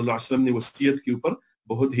آپ صلی اللہ علیہ وسلم نے وصیت کے اوپر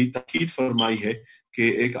بہت ہی تاکید فرمائی ہے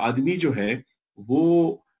کہ ایک آدمی جو ہے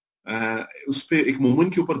وہ اس پہ ایک مومن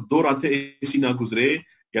کے اوپر 2 راتیں ایسی نہ گزرے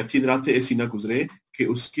یا 3 راتیں ایسی نہ گزرے کہ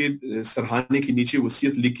اس کے سرحانے کے نیچے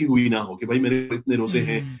وصیت لکھی ہوئی نہ ہو کہ بھائی میرے اتنے روزے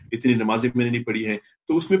ہیں, اتنی نمازیں میں نے نہیں پڑھی ہیں,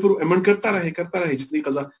 تو اس میں پھر امن کرتا رہے جتنی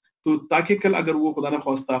قضا, تو تاکہ کل اگر وہ خدا نہ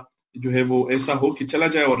خواستہ جو ہے وہ ایسا ہو کہ چلا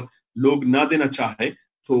جائے اور لوگ نہ دینا چاہے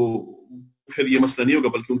تو پھر یہ مسئلہ نہیں ہوگا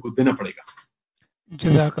بلکہ ان کو دینا پڑے گا.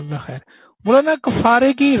 جزاک اللہ خیر. مولانا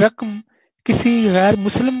کفارے کی رقم کسی غیر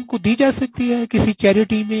مسلم کو دی جا سکتی ہے کسی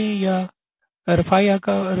چیریٹی میں یا رفاع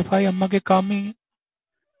امہ کے کام میں؟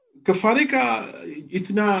 کفارے کا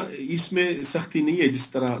اتنا اس میں سختی نہیں ہے جس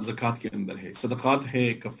طرح زکوٰۃ کے اندر ہے. صدقات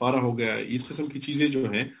ہے, کفارہ ہو گیا, اس قسم کی چیزیں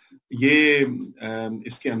جو ہیں یہ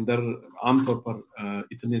اس کے اندر عام طور پر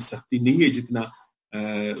اتنے سختی نہیں ہے جتنا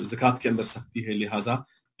زکوٰۃ کے اندر سختی ہے. لہٰذا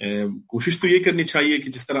کوشش تو یہ کرنی چاہیے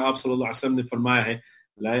کہ جس طرح آپ صلی اللہ علیہ وسلم نے فرمایا ہے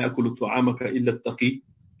لا یأکل طعامک الا التقی,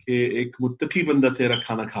 کہ ایک متقی بندہ تیرا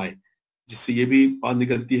کھانا کھائے, جس سے یہ بھی بات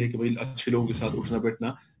نکلتی ہے کہ بھائی اچھے لوگوں کے ساتھ اٹھنا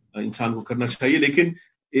بیٹھنا انسان کو کرنا چاہیے. لیکن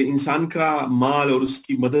انسان کا مال اور اس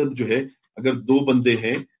کی مدد جو ہے اگر 2 بندے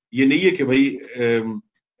ہیں, یہ نہیں ہے کہ بھائی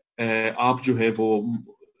آپ جو ہے وہ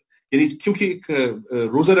یعنی کیونکہ ایک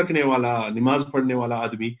روزہ رکھنے والا نماز پڑھنے والا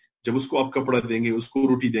آدمی جب اس کو آپ کپڑا دیں گے اس کو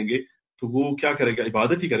روٹی دیں گے تو وہ کیا کرے گا,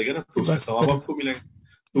 عبادت ہی کرے گا نا, تو اس کا ثواب آپ کو ملے گا.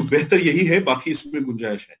 تو بہتر یہی ہے, باقی اس میں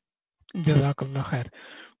گنجائش ہے. جزاک اللہ خیر.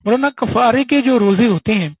 مولانا کفارے کے جو روزے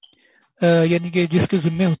ہوتے ہیں یعنی کہ جس کے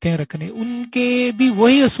ذمے ہوتے ہیں رکھنے, ان کے بھی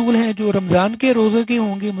وہی اصول ہیں جو رمضان کے روزے کے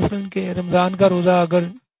ہوں گے؟ مثلا کہ رمضان کا روزہ اگر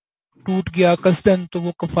ٹوٹ گیا قصدن تو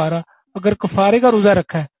وہ کفارہ, اگر کفارے کا روزہ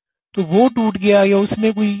رکھا ہے تو وہ ٹوٹ گیا یا اس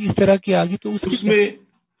میں کوئی اس طرح کی آگی تو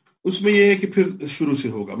اس میں یہ ہے کہ پھر شروع سے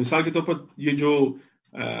ہوگا. مثال کے طور پر یہ جو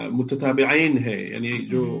متتابعین ہے یعنی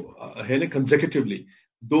جو ہے نا کنزیکٹیولی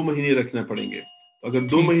 2 مہینے رکھنا پڑیں گے, تو اگر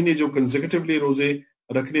 2 مہینے جو کنزیکٹیولی روزے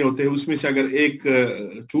رکھنے ہوتے ہیں اس میں سے اگر ایک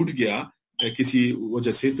چھوٹ گیا کسی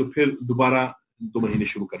وجہ سے تو پھر دوبارہ 2 مہینے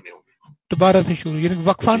شروع کرنے ہوں گے. دوبارہ سے شروع, یعنی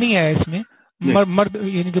وقفہ نہیں ہے اس میں مرد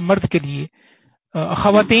یعنی کہ مرد کے لیے.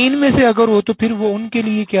 خواتین میں سے اگر ہو تو پھر وہ ان کے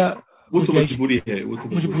لیے کیا؟ وہ تو مجبوری ہے,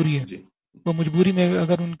 مجبوری ہے. وہ مجبوری میں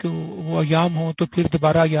اگر ان کے وہ ایام ہوں تو پھر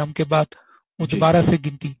دوبارہ ایام کے بعد وہ دوبارہ سے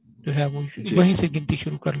گنتی جو ہے وہ وہیں سے گنتی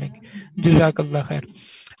شروع کر لیں گے. جزاک اللہ خیر.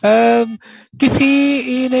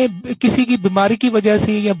 کسی کی بیماری کی وجہ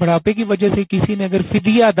سے یا بڑھاپے کی وجہ سے کسی نے اگر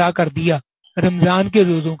فدیہ ادا کر دیا رمضان کے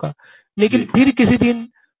روزوں کا, لیکن پھر کسی دن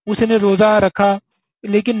اس نے روزہ رکھا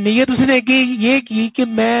لیکن نیت اس نے یہ کی کہ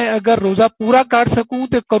میں اگر روزہ پورا کاٹ سکوں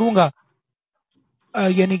تو کروں گا,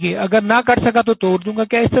 یعنی کہ اگر نہ کر سکا تو توڑ دوں گا,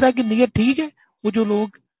 کیا اس طرح کی نیت ٹھیک ہے؟ وہ جو لوگ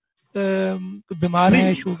بیمار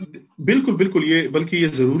ہیں بالکل یہ بلکہ یہ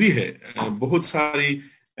ضروری ہے. بہت ساری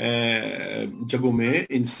جگہوں میں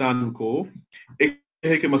انسان کو ایک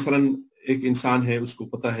ہے کہ مثلا ایک انسان ہے اس کو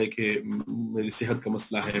پتا ہے کہ میری صحت کا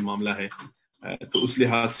مسئلہ ہے, معاملہ ہے, تو اس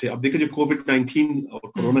لحاظ سے اب دیکھیں جو کووڈ-19 اور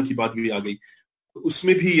کورونا کی بات بھی آ گئی تو اس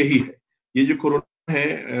میں بھی یہی ہے. یہ جو کورونا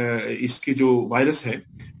ہے اس کی جو وائرس ہے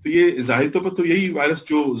تو یہ ظاہر طور پر تو یہی وائرس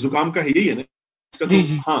جو زکام کا ہے یہی ہے نا اس کا. تو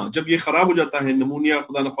ہاں جب یہ خراب ہو جاتا ہے نمونیا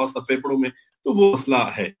خدا نخواستہ پیپڑوں میں تو وہ مسئلہ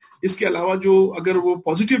ہے. اس کے علاوہ جو اگر وہ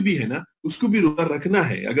پازیٹیو بھی ہے نا اس کو بھی روزہ رکھنا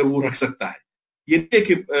ہے اگر وہ رکھ سکتا ہے. یہ نہیں ہے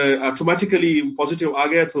کہ آٹومیٹیکلی پازیٹیو آ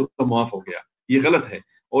گیا تو معاف ہو گیا, یہ غلط ہے.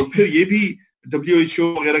 اور پھر یہ بھی WHO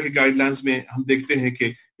وغیرہ کے گائیڈ لائنز میں ہم دیکھتے ہیں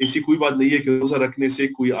کہ ایسی کوئی بات نہیں ہے کہ روزہ رکھنے سے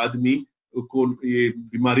کوئی آدمی کو یہ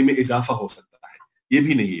بیماری میں اضافہ ہو سکتا ہے, یہ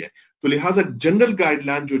بھی نہیں ہے. تو لہٰذا جنرل گائیڈ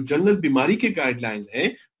لائن جو جنرل بیماری کے گائیڈ لائنز ہیں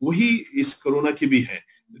وہی اس کرونا کی بھی ہے.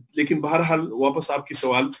 لیکن بہرحال واپس آپ کی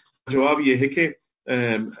سوال جواب یہ ہے کہ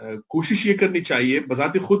کوشش یہ کرنی چاہیے,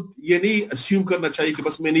 بذات خود یہ نہیں اسیوم کرنا چاہیے کہ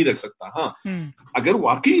بس میں نہیں رکھ سکتا. ہاں اگر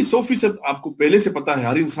واقعی 100% آپ کو پہلے سے پتا ہے,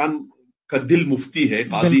 ہر انسان کا دل مفتی ہے,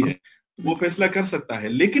 قاضی ہے, وہ فیصلہ کر سکتا ہے.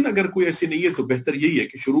 لیکن اگر کوئی ایسی نہیں ہے تو بہتر یہی ہے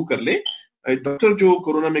کہ شروع کر لے. ڈاکٹر جو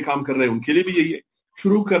کورونا میں کام کر رہے ہیں ان کے لیے بھی یہی ہے,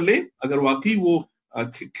 شروع کر لے. اگر واقعی وہ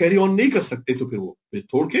کیری آن نہیں کر سکتے تو پھر وہ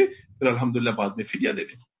چھوڑ کے پھر الحمدللہ بعد میں فدیہ دے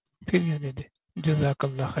دیں. جزاک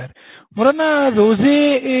اللہ خیر. مولانا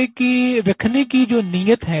روزے کی رکھنے کی جو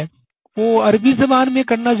نیت ہے وہ عربی زبان میں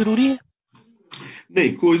کرنا ضروری ہے؟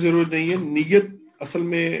 نہیں, کوئی ضرورت نہیں ہے. نیت اصل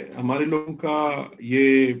میں ہمارے لوگوں کا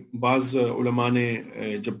یہ بعض علماء نے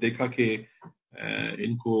جب دیکھا کہ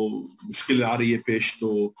ان کو مشکل آ رہی ہے پیش,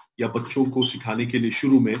 تو یا بچوں کو سکھانے کے لیے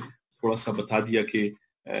شروع میں تھوڑا سا بتا دیا کہ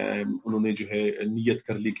انہوں نے جو ہے نیت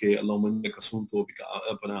کر لی کہ اللہم انک صمت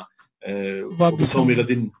اپنا بصوم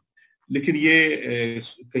غد, لیکن یہ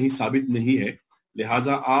کہیں ثابت نہیں ہے.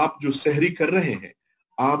 لہٰذا آپ جو سحری کر رہے ہیں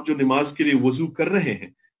آپ جو نماز کے لیے وضو کر رہے ہیں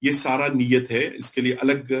یہ سارا نیت ہے، اس کے لیے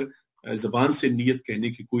الگ زبان سے نیت کہنے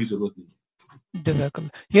کی کوئی ضرورت نہیں ہے۔ جزاک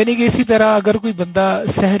اللہ۔ یعنی کہ اسی طرح اگر کوئی بندہ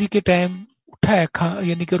سحری کے ٹائم اٹھا ہے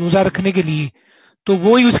یعنی کہ روزہ رکھنے کے لیے، تو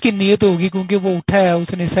وہی اس کی نیت ہوگی کیونکہ وہ اٹھا ہے،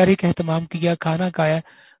 اس نے سحری کا اہتمام کیا، کھانا کھایا۔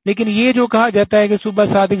 لیکن یہ جو کہا جاتا ہے کہ صبح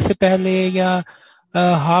صادق سے پہلے یا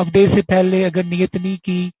ہاف ڈے سے پہلے اگر نیت نہیں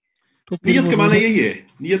کی تو پھر نیت وہ کے معنی روزہ یہی ہے،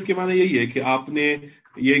 نیت کے معنی یہی ہے کہ آپ نے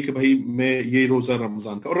یہ کہ بھائی میں یہ روزہ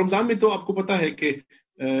رمضان کا، اور رمضان میں تو آپ کو پتا ہے کہ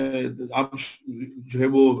آپ جو ہے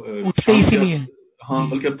وہ اٹھتے شام اسی سے لیے ہاں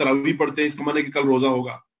جی بلکہ اب تراویح پڑھتے ہیں، اس کا معنی ہے کہ کل روزہ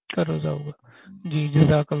ہوگا، کا روزہ ہوگا۔ جی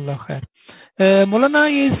جزاک اللہ خیر۔ مولانا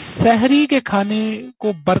یہ سحری کے کھانے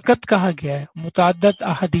کو برکت کہا گیا ہے، متعدد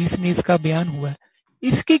احادیث میں اس کا بیان ہوا ہے،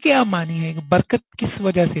 اس کے کیا معنی ہے؟ برکت کس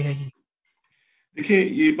وجہ سے ہے یہ؟ دیکھیں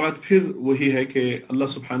یہ بات پھر وہی ہے کہ اللہ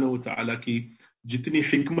سبحانہ و تعالیٰ کی جتنی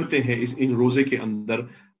حکمتیں ہیں ان روزے کے اندر،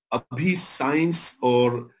 ابھی سائنس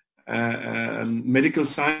اور میڈیکل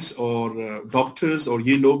سائنس اور ڈاکٹرز اور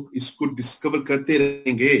یہ لوگ اس کو ڈسکور کرتے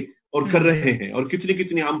رہیں گے اور کر رہے ہیں، اور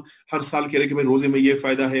کتنی ہم ہر سال کہہ رہے کہ بھائی روزے میں یہ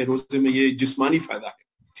فائدہ ہے، روزے میں یہ جسمانی فائدہ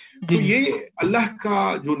ہے۔ تو جی یہ اللہ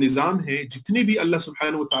کا جو نظام ہے، جتنے بھی اللہ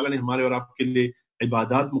سبحانہ و تعالیٰ نے ہمارے اور آپ کے لیے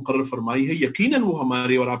عبادات مقرر فرمائی ہے، یقیناً وہ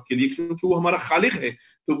ہمارے اور آپ کے لیے، کیونکہ وہ ہمارا خالق ہے،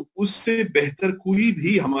 تو اس سے بہتر کوئی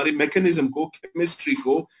بھی ہمارے میکانزم کو، کیمسٹری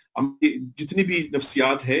کو، جتنی بھی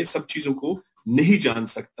نفسیات ہے، سب چیزوں کو نہیں جان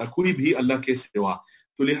سکتا کوئی بھی اللہ کے سوا۔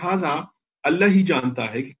 تو لہٰذا اللہ ہی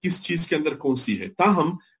جانتا ہے کہ کس چیز کے اندر کون سی ہے۔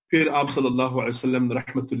 تاہم پھر آپ صلی اللہ علیہ وسلم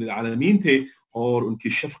رحمت للعالمین تھے اور ان کی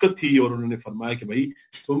شفقت تھی، اور انہوں نے فرمایا کہ بھائی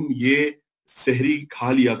تم یہ سحری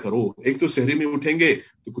کھا لیا کرو۔ ایک تو سحری میں اٹھیں گے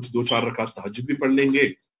تو کچھ 2-4 رکعت تہجد بھی پڑھ لیں گے،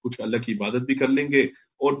 کچھ اللہ کی عبادت بھی کر لیں گے،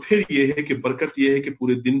 اور پھر یہ ہے کہ برکت یہ ہے کہ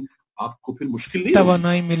پورے دن آپ کو پھر مشکل نہیں ہوگی،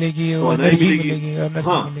 توانائی ملے گی اور توانائی انرجی ملے گی۔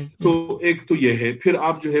 ہاں تو ایک تو یہ ہے، پھر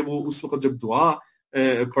آپ جو ہے وہ اس وقت جب دعا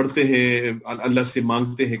پڑھتے ہیں، اللہ سے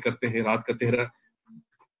مانگتے ہیں، کرتے ہیں، رات کا تہرا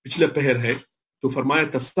پچھلا پہر ہے، تو فرمایا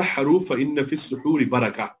تسحروا فإن فی السحور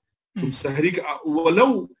برکہ، تم سحری کا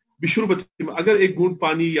ولو بشربت، اگر ایک گھونٹ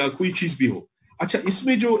پانی یا کوئی چیز بھی ہو۔ اچھا اس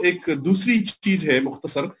میں جو ایک دوسری چیز ہے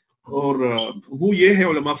مختصر، اور وہ یہ ہے،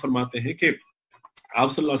 علماء فرماتے ہیں کہ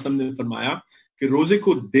آپ صلی اللہ علیہ وسلم نے فرمایا کہ روزے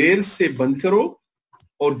کو دیر سے بند کرو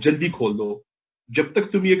اور جلدی کھول دو، جب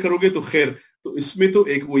تک تم یہ کرو گے تو خیر۔ تو اس میں تو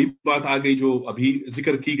ایک وہی بات آ گئی جو ابھی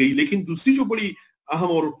ذکر کی گئی، لیکن دوسری جو بڑی اہم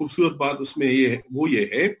اور خوبصورت بات اس میں یہ ہے، وہ یہ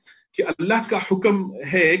ہے کہ اللہ کا حکم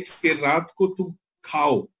ہے کہ رات کو تم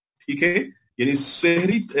کھاؤ، ٹھیک ہے، یعنی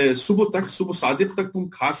سحری صبح صادق تک تم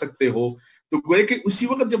کھا سکتے ہو۔ تو گویا کہ اسی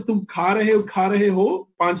وقت جب تم کھا رہے ہو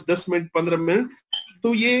 5-10 منٹ 15 منٹ،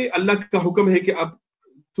 تو یہ اللہ کا حکم ہے کہ اب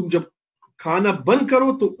تم جب کھانا بند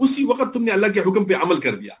کرو تو اسی وقت تم نے اللہ کے حکم پہ عمل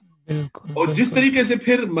کر دیا۔ اور جس طریقے سے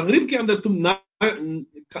پھر مغرب کے اندر تم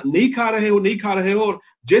نہیں کھا رہے ہو اور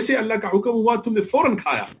جیسے اللہ کا حکم ہوا تم نے فوراً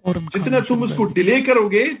کھایا، جتنا تم اس کو ڈیلے کرو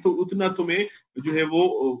گے تو اتنا تمہیں جو ہے وہ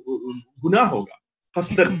گناہ ہوگا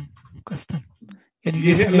قصدن۔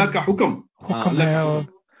 یہ ہے اللہ کا حکم ہے،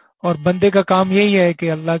 اور بندے کا کام یہی ہے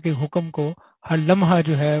کہ اللہ کے حکم کو ہر لمحہ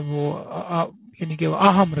جو ہے وہ یعنی کہ وہ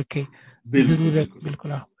اہم رکھے، ضرورت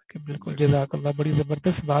بالکل اہم رکھے۔ بالکل جزاک اللہ، بڑی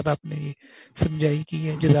زبردست بات آپ نے یہ سمجھائی کی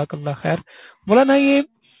ہے، جزاک اللہ خیر۔ مولانا یہ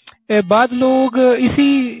بعض لوگ اسی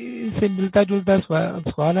سے ملتا جلتا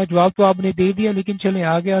سوال ہے، جواب تو آپ نے دے دیا لیکن چلیں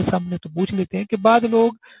آگے سامنے تو پوچھ لیتے ہیں کہ بعض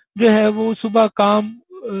لوگ جو ہے وہ صبح کام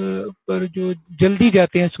پر جو جلدی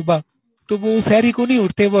جاتے ہیں صبح، تو وہ سحری کو نہیں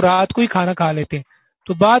اٹھتے، وہ رات کو ہی کھانا کھا لیتے ہیں،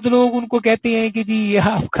 تو بعض لوگ ان کو کہتے ہیں کہ جی یہ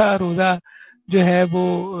آپ کا روزہ جو ہے وہ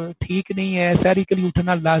ٹھیک نہیں ہے، سحری کے لیے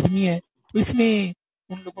اٹھنا لازمی ہے، تو اس میں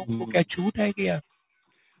ان لوگوں کو کیا چھوٹ ہے کیا؟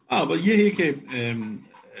 یہ ہے کہ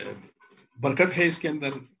برکت ہے اس کے اندر،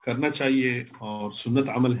 کرنا چاہیے اور سنت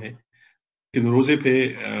عمل ہے، لیکن روزے پہ،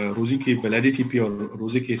 روزے کی ویلیڈیٹی پہ اور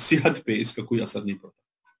روزے کی صحت پہ اس کا کوئی اثر نہیں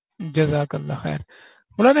پڑتا۔ جزاک اللہ خیر۔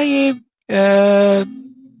 مولانا یہ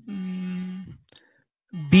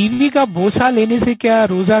بیوی کا بوسہ لینے سے کیا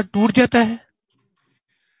روزہ ٹوٹ جاتا ہے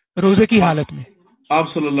روزے کی حالت میں؟ آپ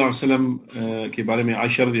صلی اللہ علیہ وسلم کے بارے میں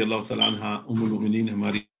عائشہ رضی اللہ تعالیٰ عنہ ام المؤمنین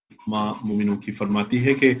ہماری ماں مومنوں کی فرماتی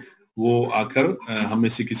ہے کہ وہ آ کر ہم میں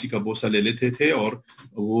سے کسی کا بوسہ لے لیتے تھے اور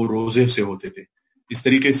وہ روزے سے ہوتے تھے، اس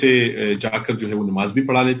طریقے سے جا کر جو ہے وہ نماز بھی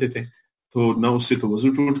پڑھا لیتے تھے، تو نہ اس سے تو وضو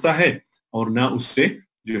ٹوٹتا ہے اور نہ اس سے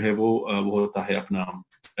جو ہے وہ ہوتا ہے اپنا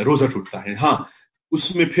روزہ ٹوٹتا ہے۔ ہاں اس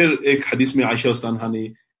میں پھر ایک حدیث میں عائشہ رضی اللہ عنہا نے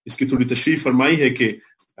اس کی تھوڑی تشریح فرمائی ہے کہ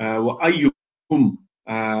وَأَيُّكُمْ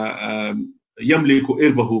یملک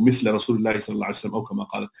اربہ مثل رسول اللہ صلی اللہ علیہ وسلم او کما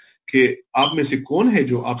قال، کہ آپ میں سے کون ہے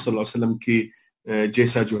جو آپ صلی اللہ علیہ وسلم کی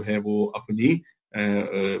جیسا جو ہے وہ اپنی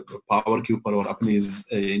پاور کے اوپر اور اپنی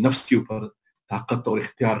نفس کے اوپر طاقت اور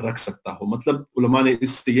اختیار رکھ سکتا ہو. مطلب علماء نے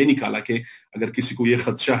اس سے یہ نکالا کہ اگر کسی کو یہ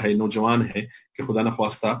خدشہ ہے، نوجوان ہے، کہ خدا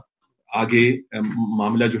نخواستہ آگے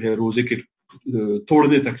معاملہ جو ہے روزے کے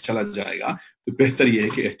توڑنے تک چلا جائے گا، تو بہتر یہ ہے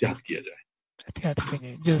کہ احتیاط کیا جائے. احتیاط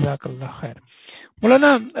کریں. جزاک اللہ خیر.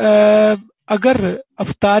 مولانا اگر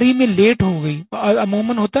افطاری میں لیٹ ہو گئی،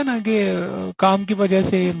 عموماً ہوتا ہے نا کہ کام کی وجہ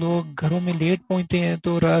سے لوگ گھروں میں لیٹ پہنچتے ہیں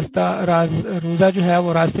تو روزہ جو ہے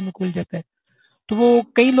وہ راستے میں کھل جاتا ہے، تو وہ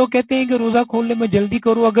کئی لوگ کہتے ہیں کہ روزہ کھولنے میں جلدی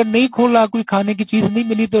کرو، اگر نہیں کھولا، کوئی کھانے کی چیز نہیں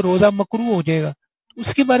ملی تو روزہ مکروہ ہو جائے گا.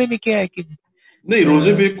 اس کے بارے میں کیا ہے کہ نہیں،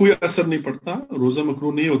 روزے پہ کوئی اثر نہیں پڑتا، روزہ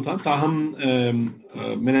مکروہ نہیں ہوتا. تاہم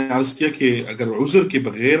میں نے عرض کیا کہ اگر عذر کے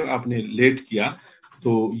بغیر آپ نے لیٹ کیا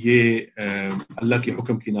تو یہ اللہ کے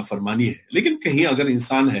حکم کی نافرمانی ہے. لیکن کہیں اگر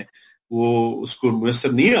انسان ہے وہ اس کو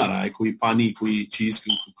میسر نہیں آ رہا ہے کوئی پانی کوئی چیز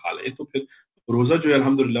کھا لے، تو پھر روزہ جو ہے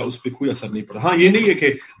الحمدللہ اس پہ کوئی اثر نہیں پڑا. ہاں، یہ نہیں ہے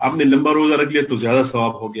کہ آپ نے لمبا روزہ رکھ لیا تو زیادہ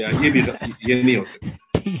ثواب ہو گیا، یہ نہیں ہو سکتا.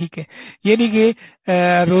 ٹھیک ہے، یہ نہیں کہ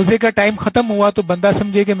روزے کا ٹائم ختم ہوا تو بندہ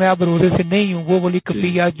سمجھے کہ میں اب روزے سے نہیں ہوں، وہ بولی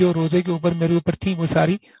کفیات جو روزے کے اوپر میرے اوپر تھی وہ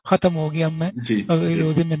ساری ختم ہو گیا، میں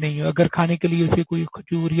روزے میں نہیں ہوں اگر کھانے کے لیے اسے کوئی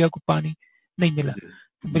کھجور یا کوئی پانی نہیں ملا.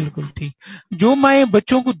 بالکل ٹھیک. جو مائیں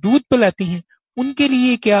بچوں کو دودھ پلاتی ہیں ان کے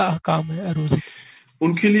لیے کیا احکام ہے روزے؟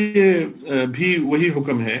 ان کے لیے بھی وہی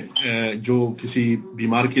حکم ہے جو کسی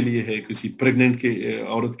بیمار کے لیے ہے، کسی پریگننٹ کے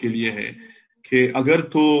عورت کے لیے ہے، کہ اگر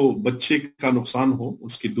تو بچے کا نقصان ہو،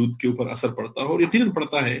 اس کے دودھ کے اوپر اثر پڑتا ہو، اور یقیناً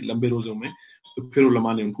پڑتا ہے لمبے روزوں میں، تو پھر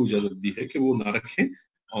علماء نے ان کو اجازت دی ہے کہ وہ نہ رکھیں.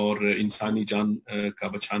 اور انسانی جان کا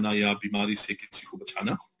بچانا یا بیماری سے کسی کو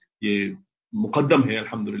بچانا یہ مقدم ہے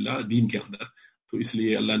الحمدللہ دین کے اندر. تو اس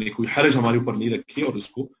لیے اللہ نے کوئی حرج ہمارے اوپر نہیں رکھی، اور اس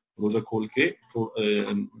کو روزہ کھول کے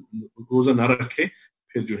روزہ نہ رکھے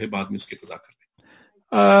پھر جو ہے بعد میں اس کی قضا کر لیں.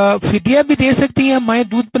 فدیہ بھی دے سکتی ہیں مائیں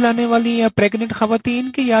دودھ پلانے والی یا پریگننٹ خواتین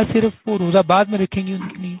کی، یا صرف وہ روزہ بعد میں رکھیں گی ان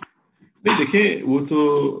کے لیے؟ نہیں، دیکھیں وہ تو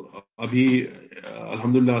ابھی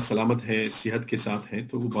الحمدللہ سلامت ہے، صحت کے ساتھ ہیں،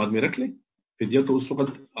 تو وہ بعد میں رکھ لیں. فدیہ تو اس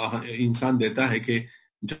وقت انسان دیتا ہے کہ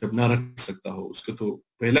جب نہ رکھ سکتا ہو. اس کا تو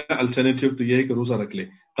پہلا الٹرنیٹیو تو یہ ہے کہ روزہ رکھ لے،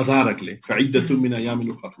 قضا رکھ لے، فعدۃ من ایام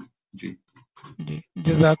اخر. جی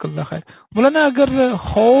جزاک اللہ خیر. مولانا اگر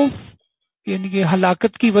خوف یعنی کہ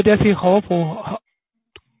ہلاکت کی وجہ سے خوف ہو،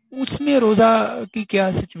 اس میں روزہ کی کیا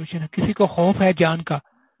سچویشن ہے؟ کسی کو خوف ہے جان کا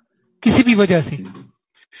کسی بھی وجہ سے،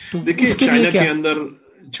 دیکھیے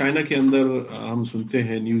چائنا کے اندر ہم سنتے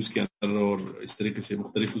ہیں نیوز کے اندر اور اس طریقے سے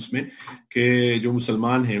مختلف اس میں کہ جو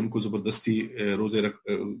مسلمان ہیں ان کو زبردستی روزے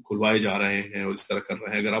کھلوائے جا رہے ہیں اور اس طرح کر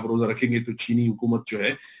رہے ہیں. اگر آپ روزہ رکھیں گے تو چینی حکومت جو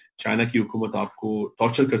ہے، چائنا کی حکومت آپ کو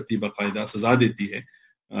ٹارچر کرتی، باقاعدہ سزا دیتی ہے،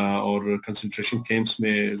 اور کنسنٹریشن کیمپس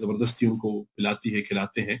میں زبردستی ان کو پلاتی ہے،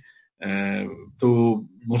 کھلاتے ہیں. تو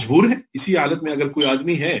مجبور ہے. اسی حالت میں اگر کوئی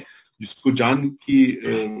آدمی ہے جس کو جان کی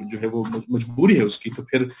جو ہے وہ مجبوری ہے اس کی، تو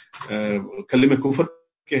پھر کلمہ کفر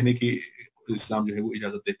کہنے کی اسلام جو ہے وہ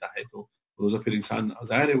اجازت دیتا ہے. تو روزہ پھر انسان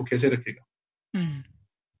ظاہر ہے وہ کیسے رکھے گا.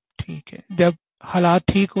 ٹھیک ہے، جب حالات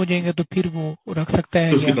ٹھیک ہو جائیں گے تو پھر وہ رکھ سکتا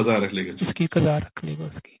ہے، اس کی قضا رکھ لے گا. اس کی قضا رکھ لے گا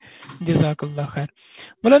اس کی. جزاک اللہ خیر.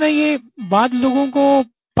 مولانا یہ بعض لوگوں کو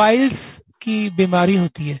پائلز کی بیماری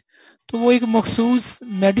ہوتی ہے تو وہ ایک مخصوص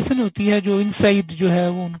میڈیسن ہوتی ہے جو انسائڈ جو ہے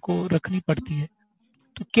وہ ان کو رکھنی پڑتی ہے،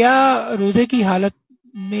 تو کیا روزے کی حالت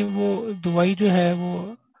میں وہ دوائی جو ہے وہ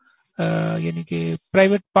یعنی کہ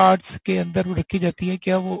پرائیویٹ پارٹس کے اندر وہ رکھی جاتی ہے،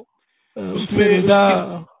 کیا وہ اس سے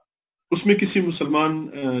روزہ اس میں کسی مسلمان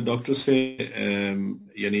ڈاکٹر سے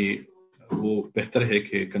یعنی وہ بہتر ہے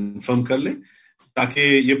کہ کنفرم کر لیں تاکہ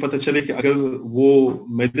یہ پتہ چلے کہ اگر وہ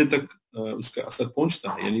معدے تک اس کا اثر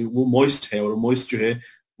پہنچتا ہے، یعنی وہ موئسٹ ہے اور موئسٹ جو ہے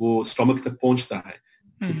وہ سٹمک تک پہنچتا ہے،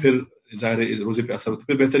 تو پھر ظاہر روزے پہ اثر ہوتا ہے.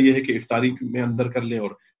 پھر بہتر یہ ہے کہ افطاری میں اندر کر لیں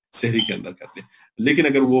اور سحری کے اندر کر لیں. لیکن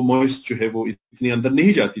اگر وہ موئسٹ جو ہے وہ اتنی اندر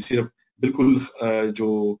نہیں جاتی، صرف بالکل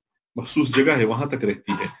جو مخصوص جگہ ہے وہاں تک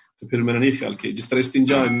رہتی ہے، تو پھر میرا نہیں خیال کہ جس طرح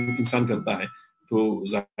استنجا انسان کرتا ہے تو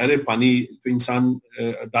ظاہر پانی تو انسان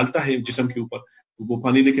ڈالتا ہے جسم کے اوپر، تو وہ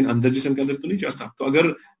پانی لیکن اندر جسم کے اندر تو نہیں جاتا. تو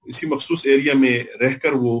اگر اسی مخصوص ایریا میں رہ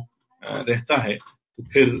کر وہ رہتا ہے تو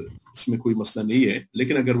پھر اس میں کوئی مسئلہ نہیں ہے.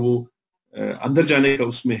 لیکن اگر وہ اندر جانے کا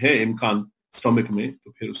اس میں ہے امکان سٹمک میں،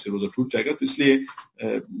 تو پھر اس سے روزہ ٹوٹ جائے گا. تو اس لیے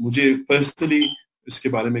مجھے پرسنلی اس کے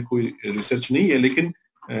بارے میں کوئی ریسرچ نہیں ہے، لیکن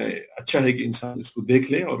اچھا ہے کہ انسان اس کو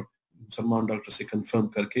دیکھ لے اور مسلمان ڈاکٹر سے کنفرم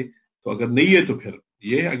کر کے. تو اگر نہیں ہے تو پھر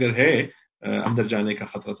یہ اگر ہے اندر جانے کا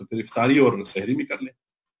خطرہ تو پھر افطاری اور سحری بھی کر لیں.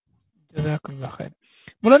 جزاک اللہ خیر.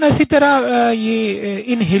 مولانا اسی طرح یہ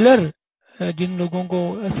انہیلر جن لوگوں کو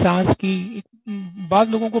سانس کی بعض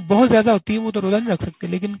لوگوں کو بہت زیادہ ہوتی ہے وہ تو روزہ نہیں رکھ سکتے،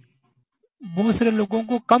 لیکن بہت سارے لوگوں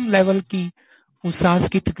کو کم لیول کی وہ سانس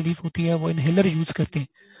کی تکلیف ہوتی ہے، وہ انہیلر یوز کرتے ہیں،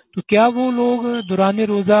 تو کیا وہ لوگ دوران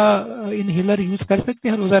روزہ انہیلر یوز کر سکتے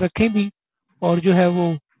ہیں، روزہ رکھیں بھی اور جو ہے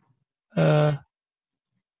وہ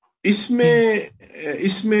اس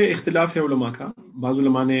میں اختلاف ہے علماء کا. بعض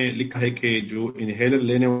علماء نے لکھا ہے کہ جو انہیلر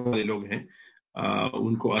لینے والے لوگ ہیں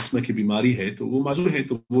ان کو آسما کی بیماری ہے تو وہ معذور ہے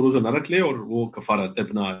تو وہ روزہ نہ رکھ لے اور وہ کفارہ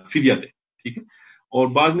اپنا فدیہ دے. ٹھیک ہے. اور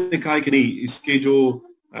بعض نے کہا کہ نہیں, اس کے جو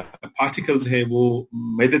پارٹیکلز ہیں وہ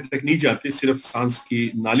معدے تک نہیں جاتے, صرف سانس کی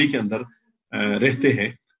نالی کے اندر رہتے ہیں,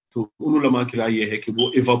 تو ان علماء کی رائے یہ ہے کہ وہ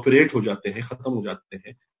ایواپوریٹ ہو جاتے ہیں, ختم ہو جاتے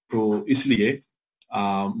ہیں, تو اس لیے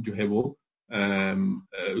جو ہے وہ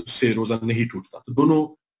اس سے روزہ نہیں ٹوٹتا. تو دونوں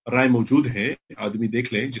رائے موجود ہے, آدمی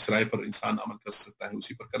دیکھ لیں جس رائے پر انسان عمل کر سکتا ہے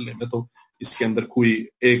اسی پر کر لیں. میں تو اس کے اندر کوئی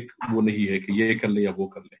ایک وہ نہیں ہے کہ یہ کر لے یا وہ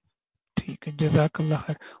کر لے. ٹھیک ہے, جزاک اللہ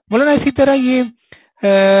خیر. مولانا اسی طرح یہ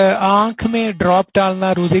آنکھ میں ڈراپ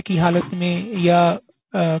ڈالنا روزے کی حالت میں یا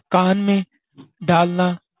کان میں ڈالنا,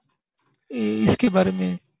 اس کے بارے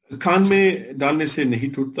میں. کان میں ڈالنے سے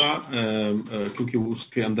نہیں ٹوٹتا کیونکہ اس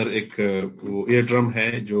کے اندر ایک وہ ایئر ڈرم ہے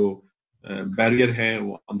جو بیریئر ہے,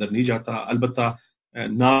 وہ اندر نہیں جاتا. البتہ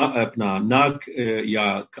اپنا ناک یا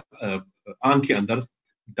آنکھ کے اندر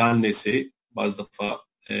ڈالنے سے بعض دفعہ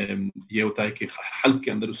یہ ہوتا ہے کہ حلق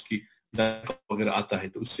کے اندر اس کی ذائقہ وغیرہ آتا ہے,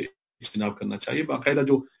 تو اس سے اجتناب کرنا چاہیے. باقاعدہ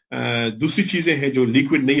جو دوسری چیزیں ہیں جو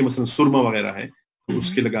لیکوڈ نہیں ہے, مثلا سرما وغیرہ ہے, تو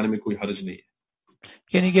اس کے لگانے میں کوئی حرج نہیں ہے.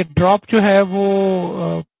 یعنی کہ ڈراپ جو ہے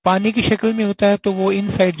وہ پانی کی شکل میں ہوتا ہے تو وہ ان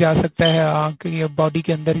سائڈ جا سکتا ہے آنکھ یا باڈی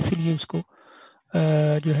کے اندر, اسی لیے اس کو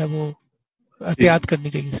جو ہے وہ احتیاط کرنی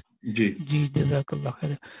چاہیے. جی جزاک اللہ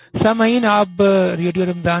خیر. سامعین, آپ ریڈیو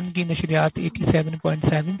رمضان کی نشریات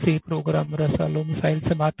 87.7 سے پروگرام رسائل و مسائل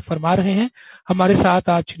سماعت فرما رہے ہیں. ہمارے ساتھ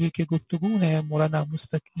آج شریک گفتگو ہیں مولانا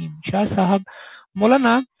مستقیم شاہ صاحب.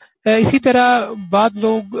 مولانا, اسی طرح بعض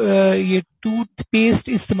لوگ یہ ٹوتھ پیسٹ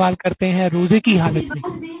استعمال کرتے ہیں روزے کی حالت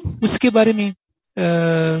میں, اس کے بارے میں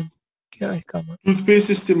کیا احکامات؟ ٹوتھ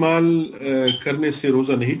پیسٹ استعمال کرنے سے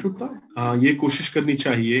روزہ نہیں ٹوٹتا. ہاں, یہ کوشش کرنی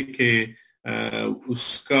چاہیے کہ اس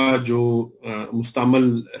کا جو مستعمل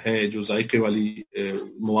ہے, جو ذائقے والی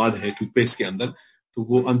مواد ہے ٹوتھ پیسٹ کے اندر, تو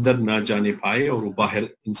وہ اندر نہ جانے پائے اور وہ باہر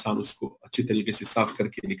انسان اس کو اچھی طریقے سے صاف کر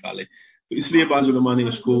کے نکالے. تو اس لیے بعض علماء نے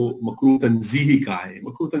اس کو مکروہ تنزیہی کہا ہے.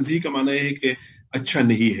 مکروہ تنزیہی کا معنی یہ ہے کہ اچھا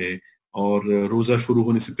نہیں ہے اور روزہ شروع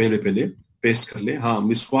ہونے سے پہلے پیسٹ کر لے. ہاں,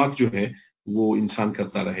 مسواک جو ہے وہ انسان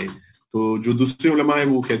کرتا رہے. تو جو دوسرے علماء ہیں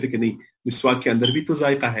وہ کہتے کہ نہیں, مسواک کے اندر بھی تو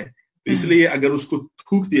ذائقہ ہے, تو اس لیے اگر اس کو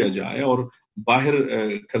تھوک دیا جائے اور باہر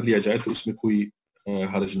کر دیا جائے تو اس میں کوئی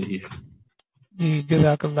حرج نہیں ہے. جی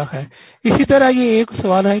جزاک اللہ خیر. اسی طرح یہ ایک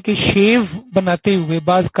سوال ہے کہ شیو بناتے ہوئے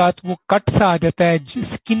بعض اوقات وہ کٹ سا آ جاتا ہے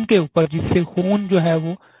اسکن کے اوپر, جس سے خون جو ہے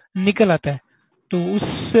وہ نکل آتا ہے, تو اس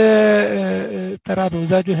طرح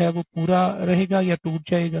روزہ جو ہے وہ پورا رہے گا یا ٹوٹ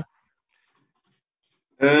جائے گا؟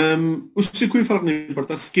 اس سے کوئی فرق نہیں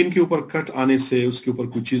پڑتا اسکن کے اوپر کٹ آنے سے, اس کے اوپر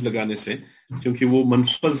کوئی چیز لگانے سے, کیونکہ وہ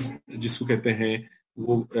منفذ جس کو کہتے ہیں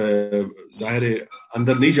وہ ظاہر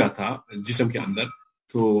اندر نہیں جاتا جسم کے اندر,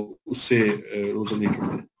 تو اس سے روزہ نہیں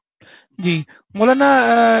ٹوٹتا. جی مولانا,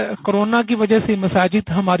 کرونا کی وجہ سے مساجد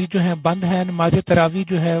ہماری جو ہیں بند ہیں, نماز تراویح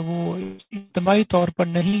جو ہے وہ اجتماعی طور پر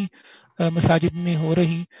نہیں مساجد میں ہو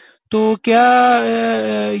رہی, تو کیا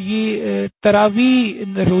یہ تراویح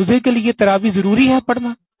روزے کے لیے تراویح ضروری ہے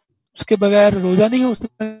پڑھنا, اس کے بغیر روزہ نہیں ہو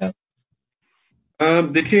سکتا؟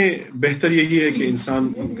 دیکھیں, بہتر یہی ہے کہ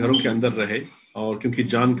انسان گھروں کے اندر رہے, اور کیونکہ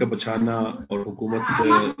جان کا بچانا اور حکومت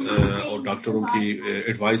اور ڈاکٹروں کی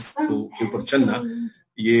ایڈوائس کے اوپر چلنا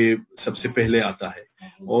یہ سب سے پہلے آتا ہے.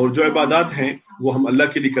 اور جو عبادات ہیں وہ ہم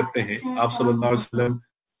اللہ کے لیے کرتے ہیں. آپ صلی اللہ علیہ وسلم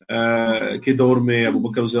کے دور میں, ابو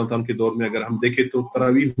بکر رضی اللہ عنہ کے دور میں اگر ہم دیکھیں تو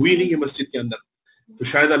تراویح ہوئی نہیں ہے مسجد کے اندر, تو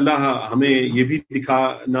شاید اللہ ہمیں یہ بھی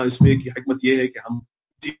دکھانا اس میں کہ حکمت یہ ہے کہ ہم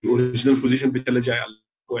اوریجنل پوزیشن پہ چلے جائیں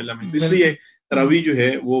اللہ کو علم ہے. اس لیے تراویح جو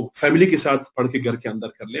ہے وہ فیملی کے ساتھ پڑھ کے گھر کے اندر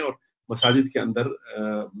کر لیں, اور مساجد کے اندر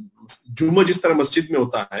جمعہ جس طرح مسجد میں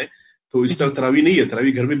ہوتا ہے تو اس طرح تراویح نہیں ہے,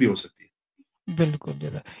 تراویح گھر میں بھی ہو سکتی ہے.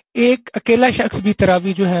 بالکل, ایک اکیلا شخص بھی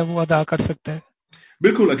تراویح جو ہے وہ ادا کر سکتا ہے؟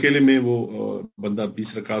 بالکل, اکیلے میں وہ بندہ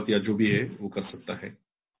 20 رکعت یا جو بھی ہے وہ کر سکتا ہے.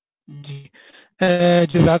 جی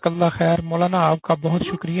جزاک اللہ خیر. مولانا آپ کا بہت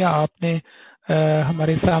شکریہ, آپ نے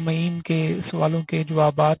ہمارے سامعین کے سوالوں کے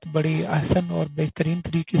جوابات بڑی احسن اور بہترین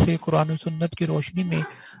طریقے سے قرآن و سنت کی روشنی میں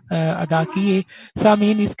ادا کیے.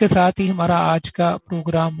 سامعین, اس کے ساتھ ہی ہمارا آج کا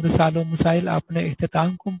پروگرام رسالہ و مسائل اپنے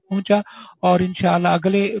اختتام کو پہنچا, اور انشاءاللہ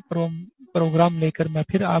اگلے پروگرام لے کر میں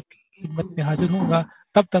پھر آپ کی خدمت میں حاضر ہوں گا.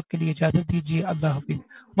 تب تک کے لیے اجازت دیجیے. اللہ حافظ.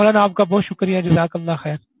 مولانا آپ کا بہت شکریہ, جزاک اللہ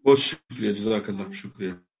خیر. بہت شکریہ, جزاک اللہ,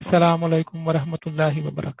 شکریہ. السلام علیکم ورحمۃ اللہ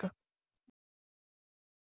وبرکاتہ.